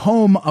on the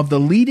home of the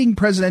leading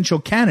presidential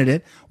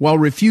candidate, while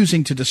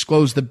refusing to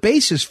disclose the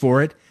basis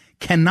for it,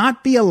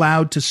 cannot be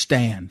allowed to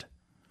stand.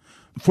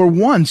 For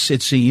once,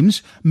 it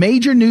seems,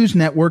 major news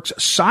networks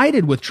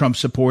sided with Trump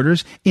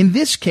supporters, in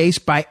this case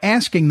by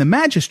asking the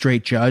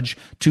magistrate judge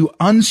to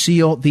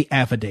unseal the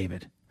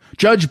affidavit.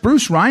 Judge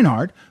Bruce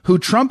Reinhardt, who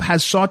Trump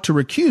has sought to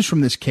recuse from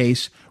this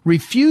case,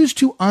 refused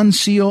to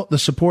unseal the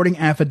supporting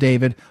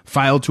affidavit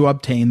filed to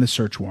obtain the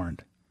search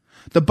warrant.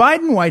 The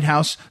Biden White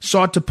House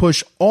sought to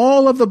push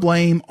all of the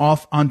blame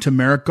off onto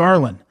Merrick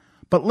Garland.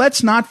 But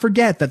let's not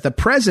forget that the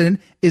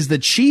president is the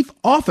chief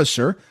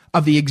officer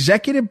of the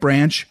executive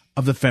branch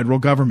of the federal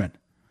government.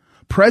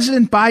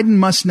 President Biden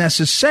must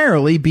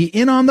necessarily be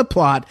in on the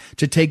plot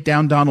to take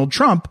down Donald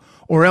Trump,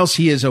 or else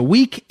he is a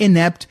weak,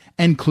 inept,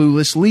 and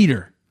clueless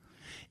leader.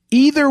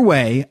 Either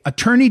way,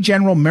 Attorney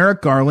General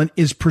Merrick Garland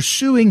is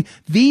pursuing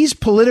these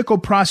political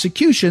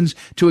prosecutions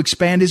to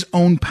expand his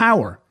own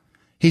power.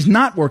 He's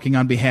not working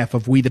on behalf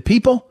of we the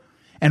people,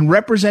 and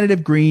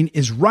Representative Greene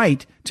is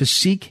right to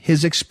seek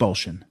his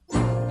expulsion.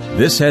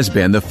 This has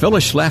been the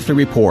Phyllis Schlafly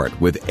Report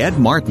with Ed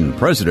Martin,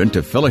 president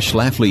of Phyllis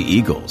Schlafly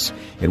Eagles.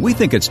 And we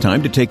think it's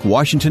time to take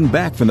Washington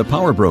back from the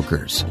power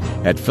brokers.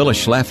 At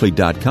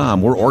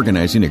phyllisschlafly.com, we're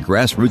organizing a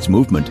grassroots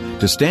movement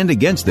to stand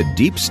against the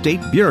deep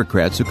state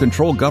bureaucrats who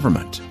control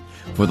government.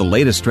 For the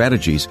latest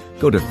strategies,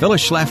 go to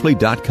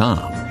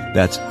phyllisschlafly.com.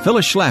 That's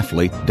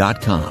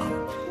phyllisschlafly.com.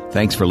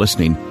 Thanks for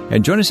listening,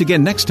 and join us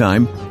again next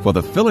time for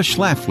the Phyllis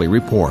Schlafly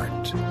Report.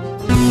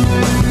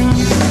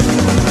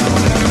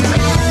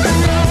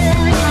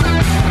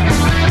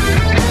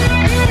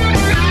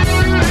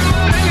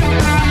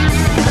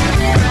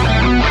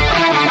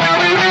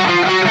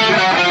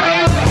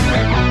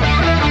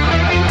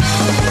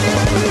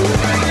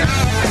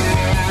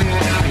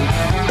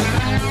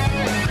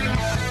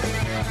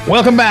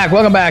 Welcome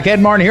back.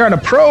 Ed Martin here on a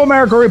Pro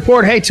America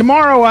Report. Hey,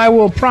 tomorrow I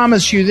will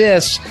promise you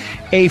this,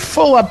 a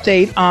full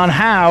update on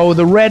how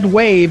the red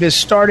wave is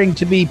starting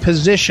to be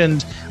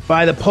positioned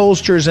by the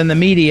pollsters and the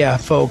media,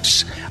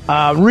 folks.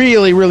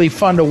 Really, really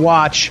fun to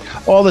watch.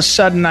 All of a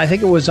sudden, I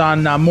think it was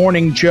on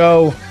Morning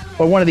Joe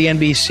or one of the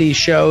NBC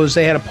shows,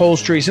 they had a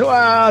pollster. He said,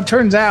 well, it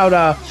turns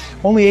out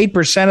only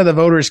 8% of the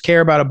voters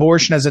care about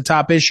abortion as a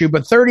top issue,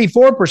 but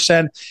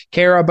 34%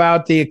 care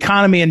about the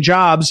economy and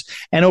jobs,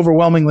 and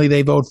overwhelmingly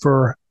they vote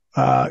for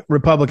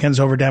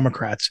Republicans over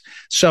Democrats.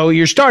 So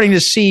you're starting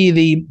to see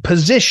the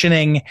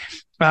positioning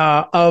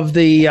of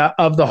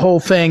the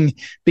whole thing,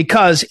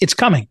 because it's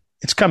coming.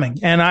 It's coming.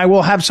 And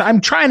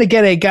I'm trying to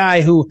get a guy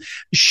who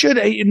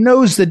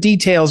knows the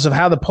details of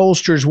how the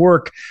pollsters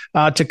work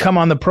to come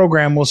on the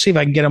program. We'll see if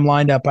I can get him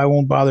lined up. I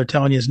won't bother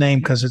telling you his name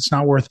because it's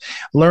not worth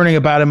learning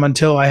about him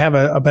until I have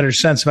a better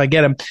sense if I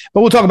get him.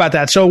 But we'll talk about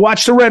that. So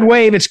watch the red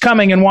wave. It's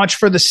coming, and watch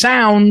for the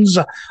sounds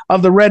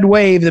of the red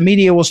wave. The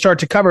media will start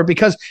to cover,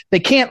 because they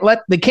can't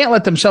let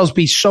themselves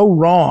be so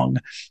wrong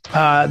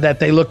that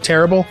they look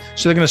terrible.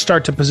 So they're going to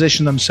start to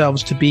position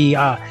themselves to be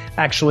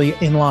actually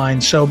in line.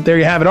 So there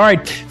you have it. All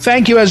right.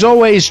 Thank you, as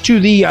always,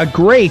 to the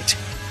great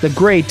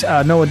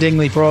Noah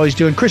Dingley for all he's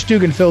doing. Chris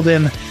Dugan filled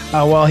in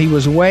while he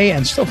was away,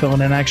 and still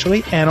filling in,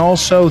 actually. And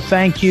also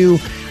thank you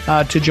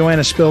to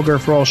Joanna Spilger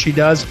for all she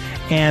does.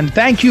 And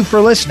thank you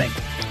for listening.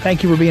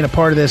 Thank you for being a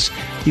part of this.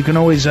 You can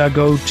always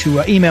go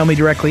to email me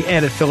directly,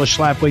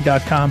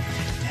 ed@phyllisschlafly.com,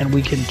 and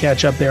we can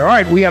catch up there. All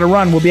right, we got to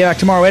run. We'll be back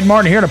tomorrow. Ed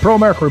Martin here on a Pro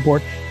America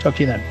Report. Talk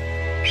to you then.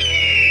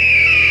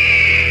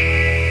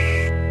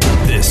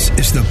 This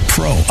is the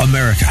Pro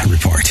America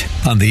Report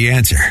on The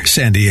Answer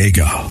San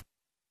Diego.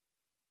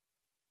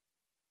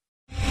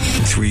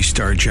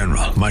 3-star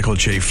General Michael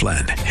J.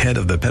 Flynn, head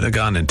of the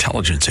Pentagon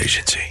Intelligence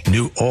Agency,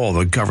 knew all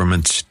the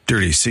government's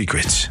dirty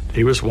secrets.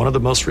 He was one of the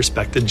most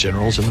respected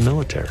generals in the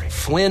military.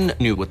 Flynn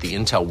knew what the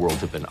intel world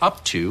had been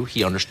up to.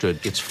 He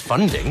understood its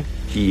funding.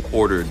 He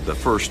ordered the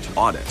first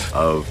audit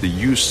of the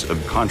use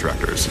of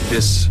contractors.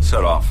 This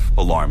set off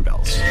alarm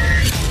bells.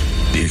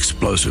 The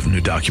explosive new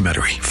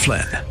documentary,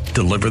 Flynn,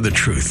 Deliver the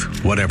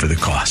Truth, Whatever the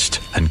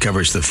Cost,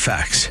 uncovers the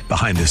facts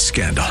behind this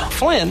scandal.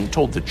 Flynn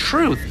told the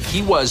truth.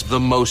 He was the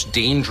most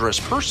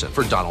dangerous person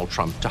for Donald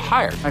Trump to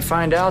hire. I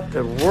find out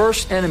the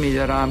worst enemy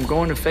that I'm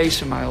going to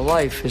face in my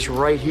life is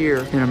right here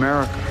in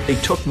America. They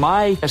took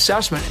my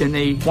assessment and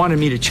they wanted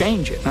me to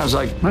change it. And I was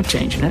like, I'm not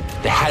changing it.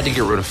 They had to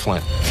get rid of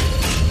Flynn.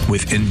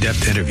 With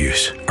in-depth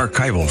interviews,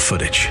 archival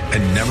footage,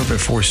 and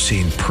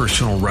never-before-seen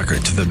personal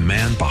records of the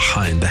man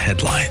behind the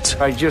headlines.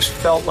 I just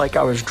felt like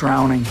I was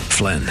drowning.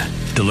 Flynn,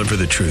 Deliver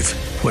the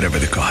Truth, Whatever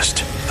the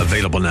Cost.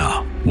 Available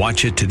now.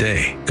 Watch it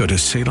today. Go to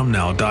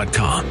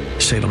salemnow.com.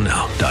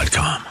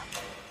 salemnow.com.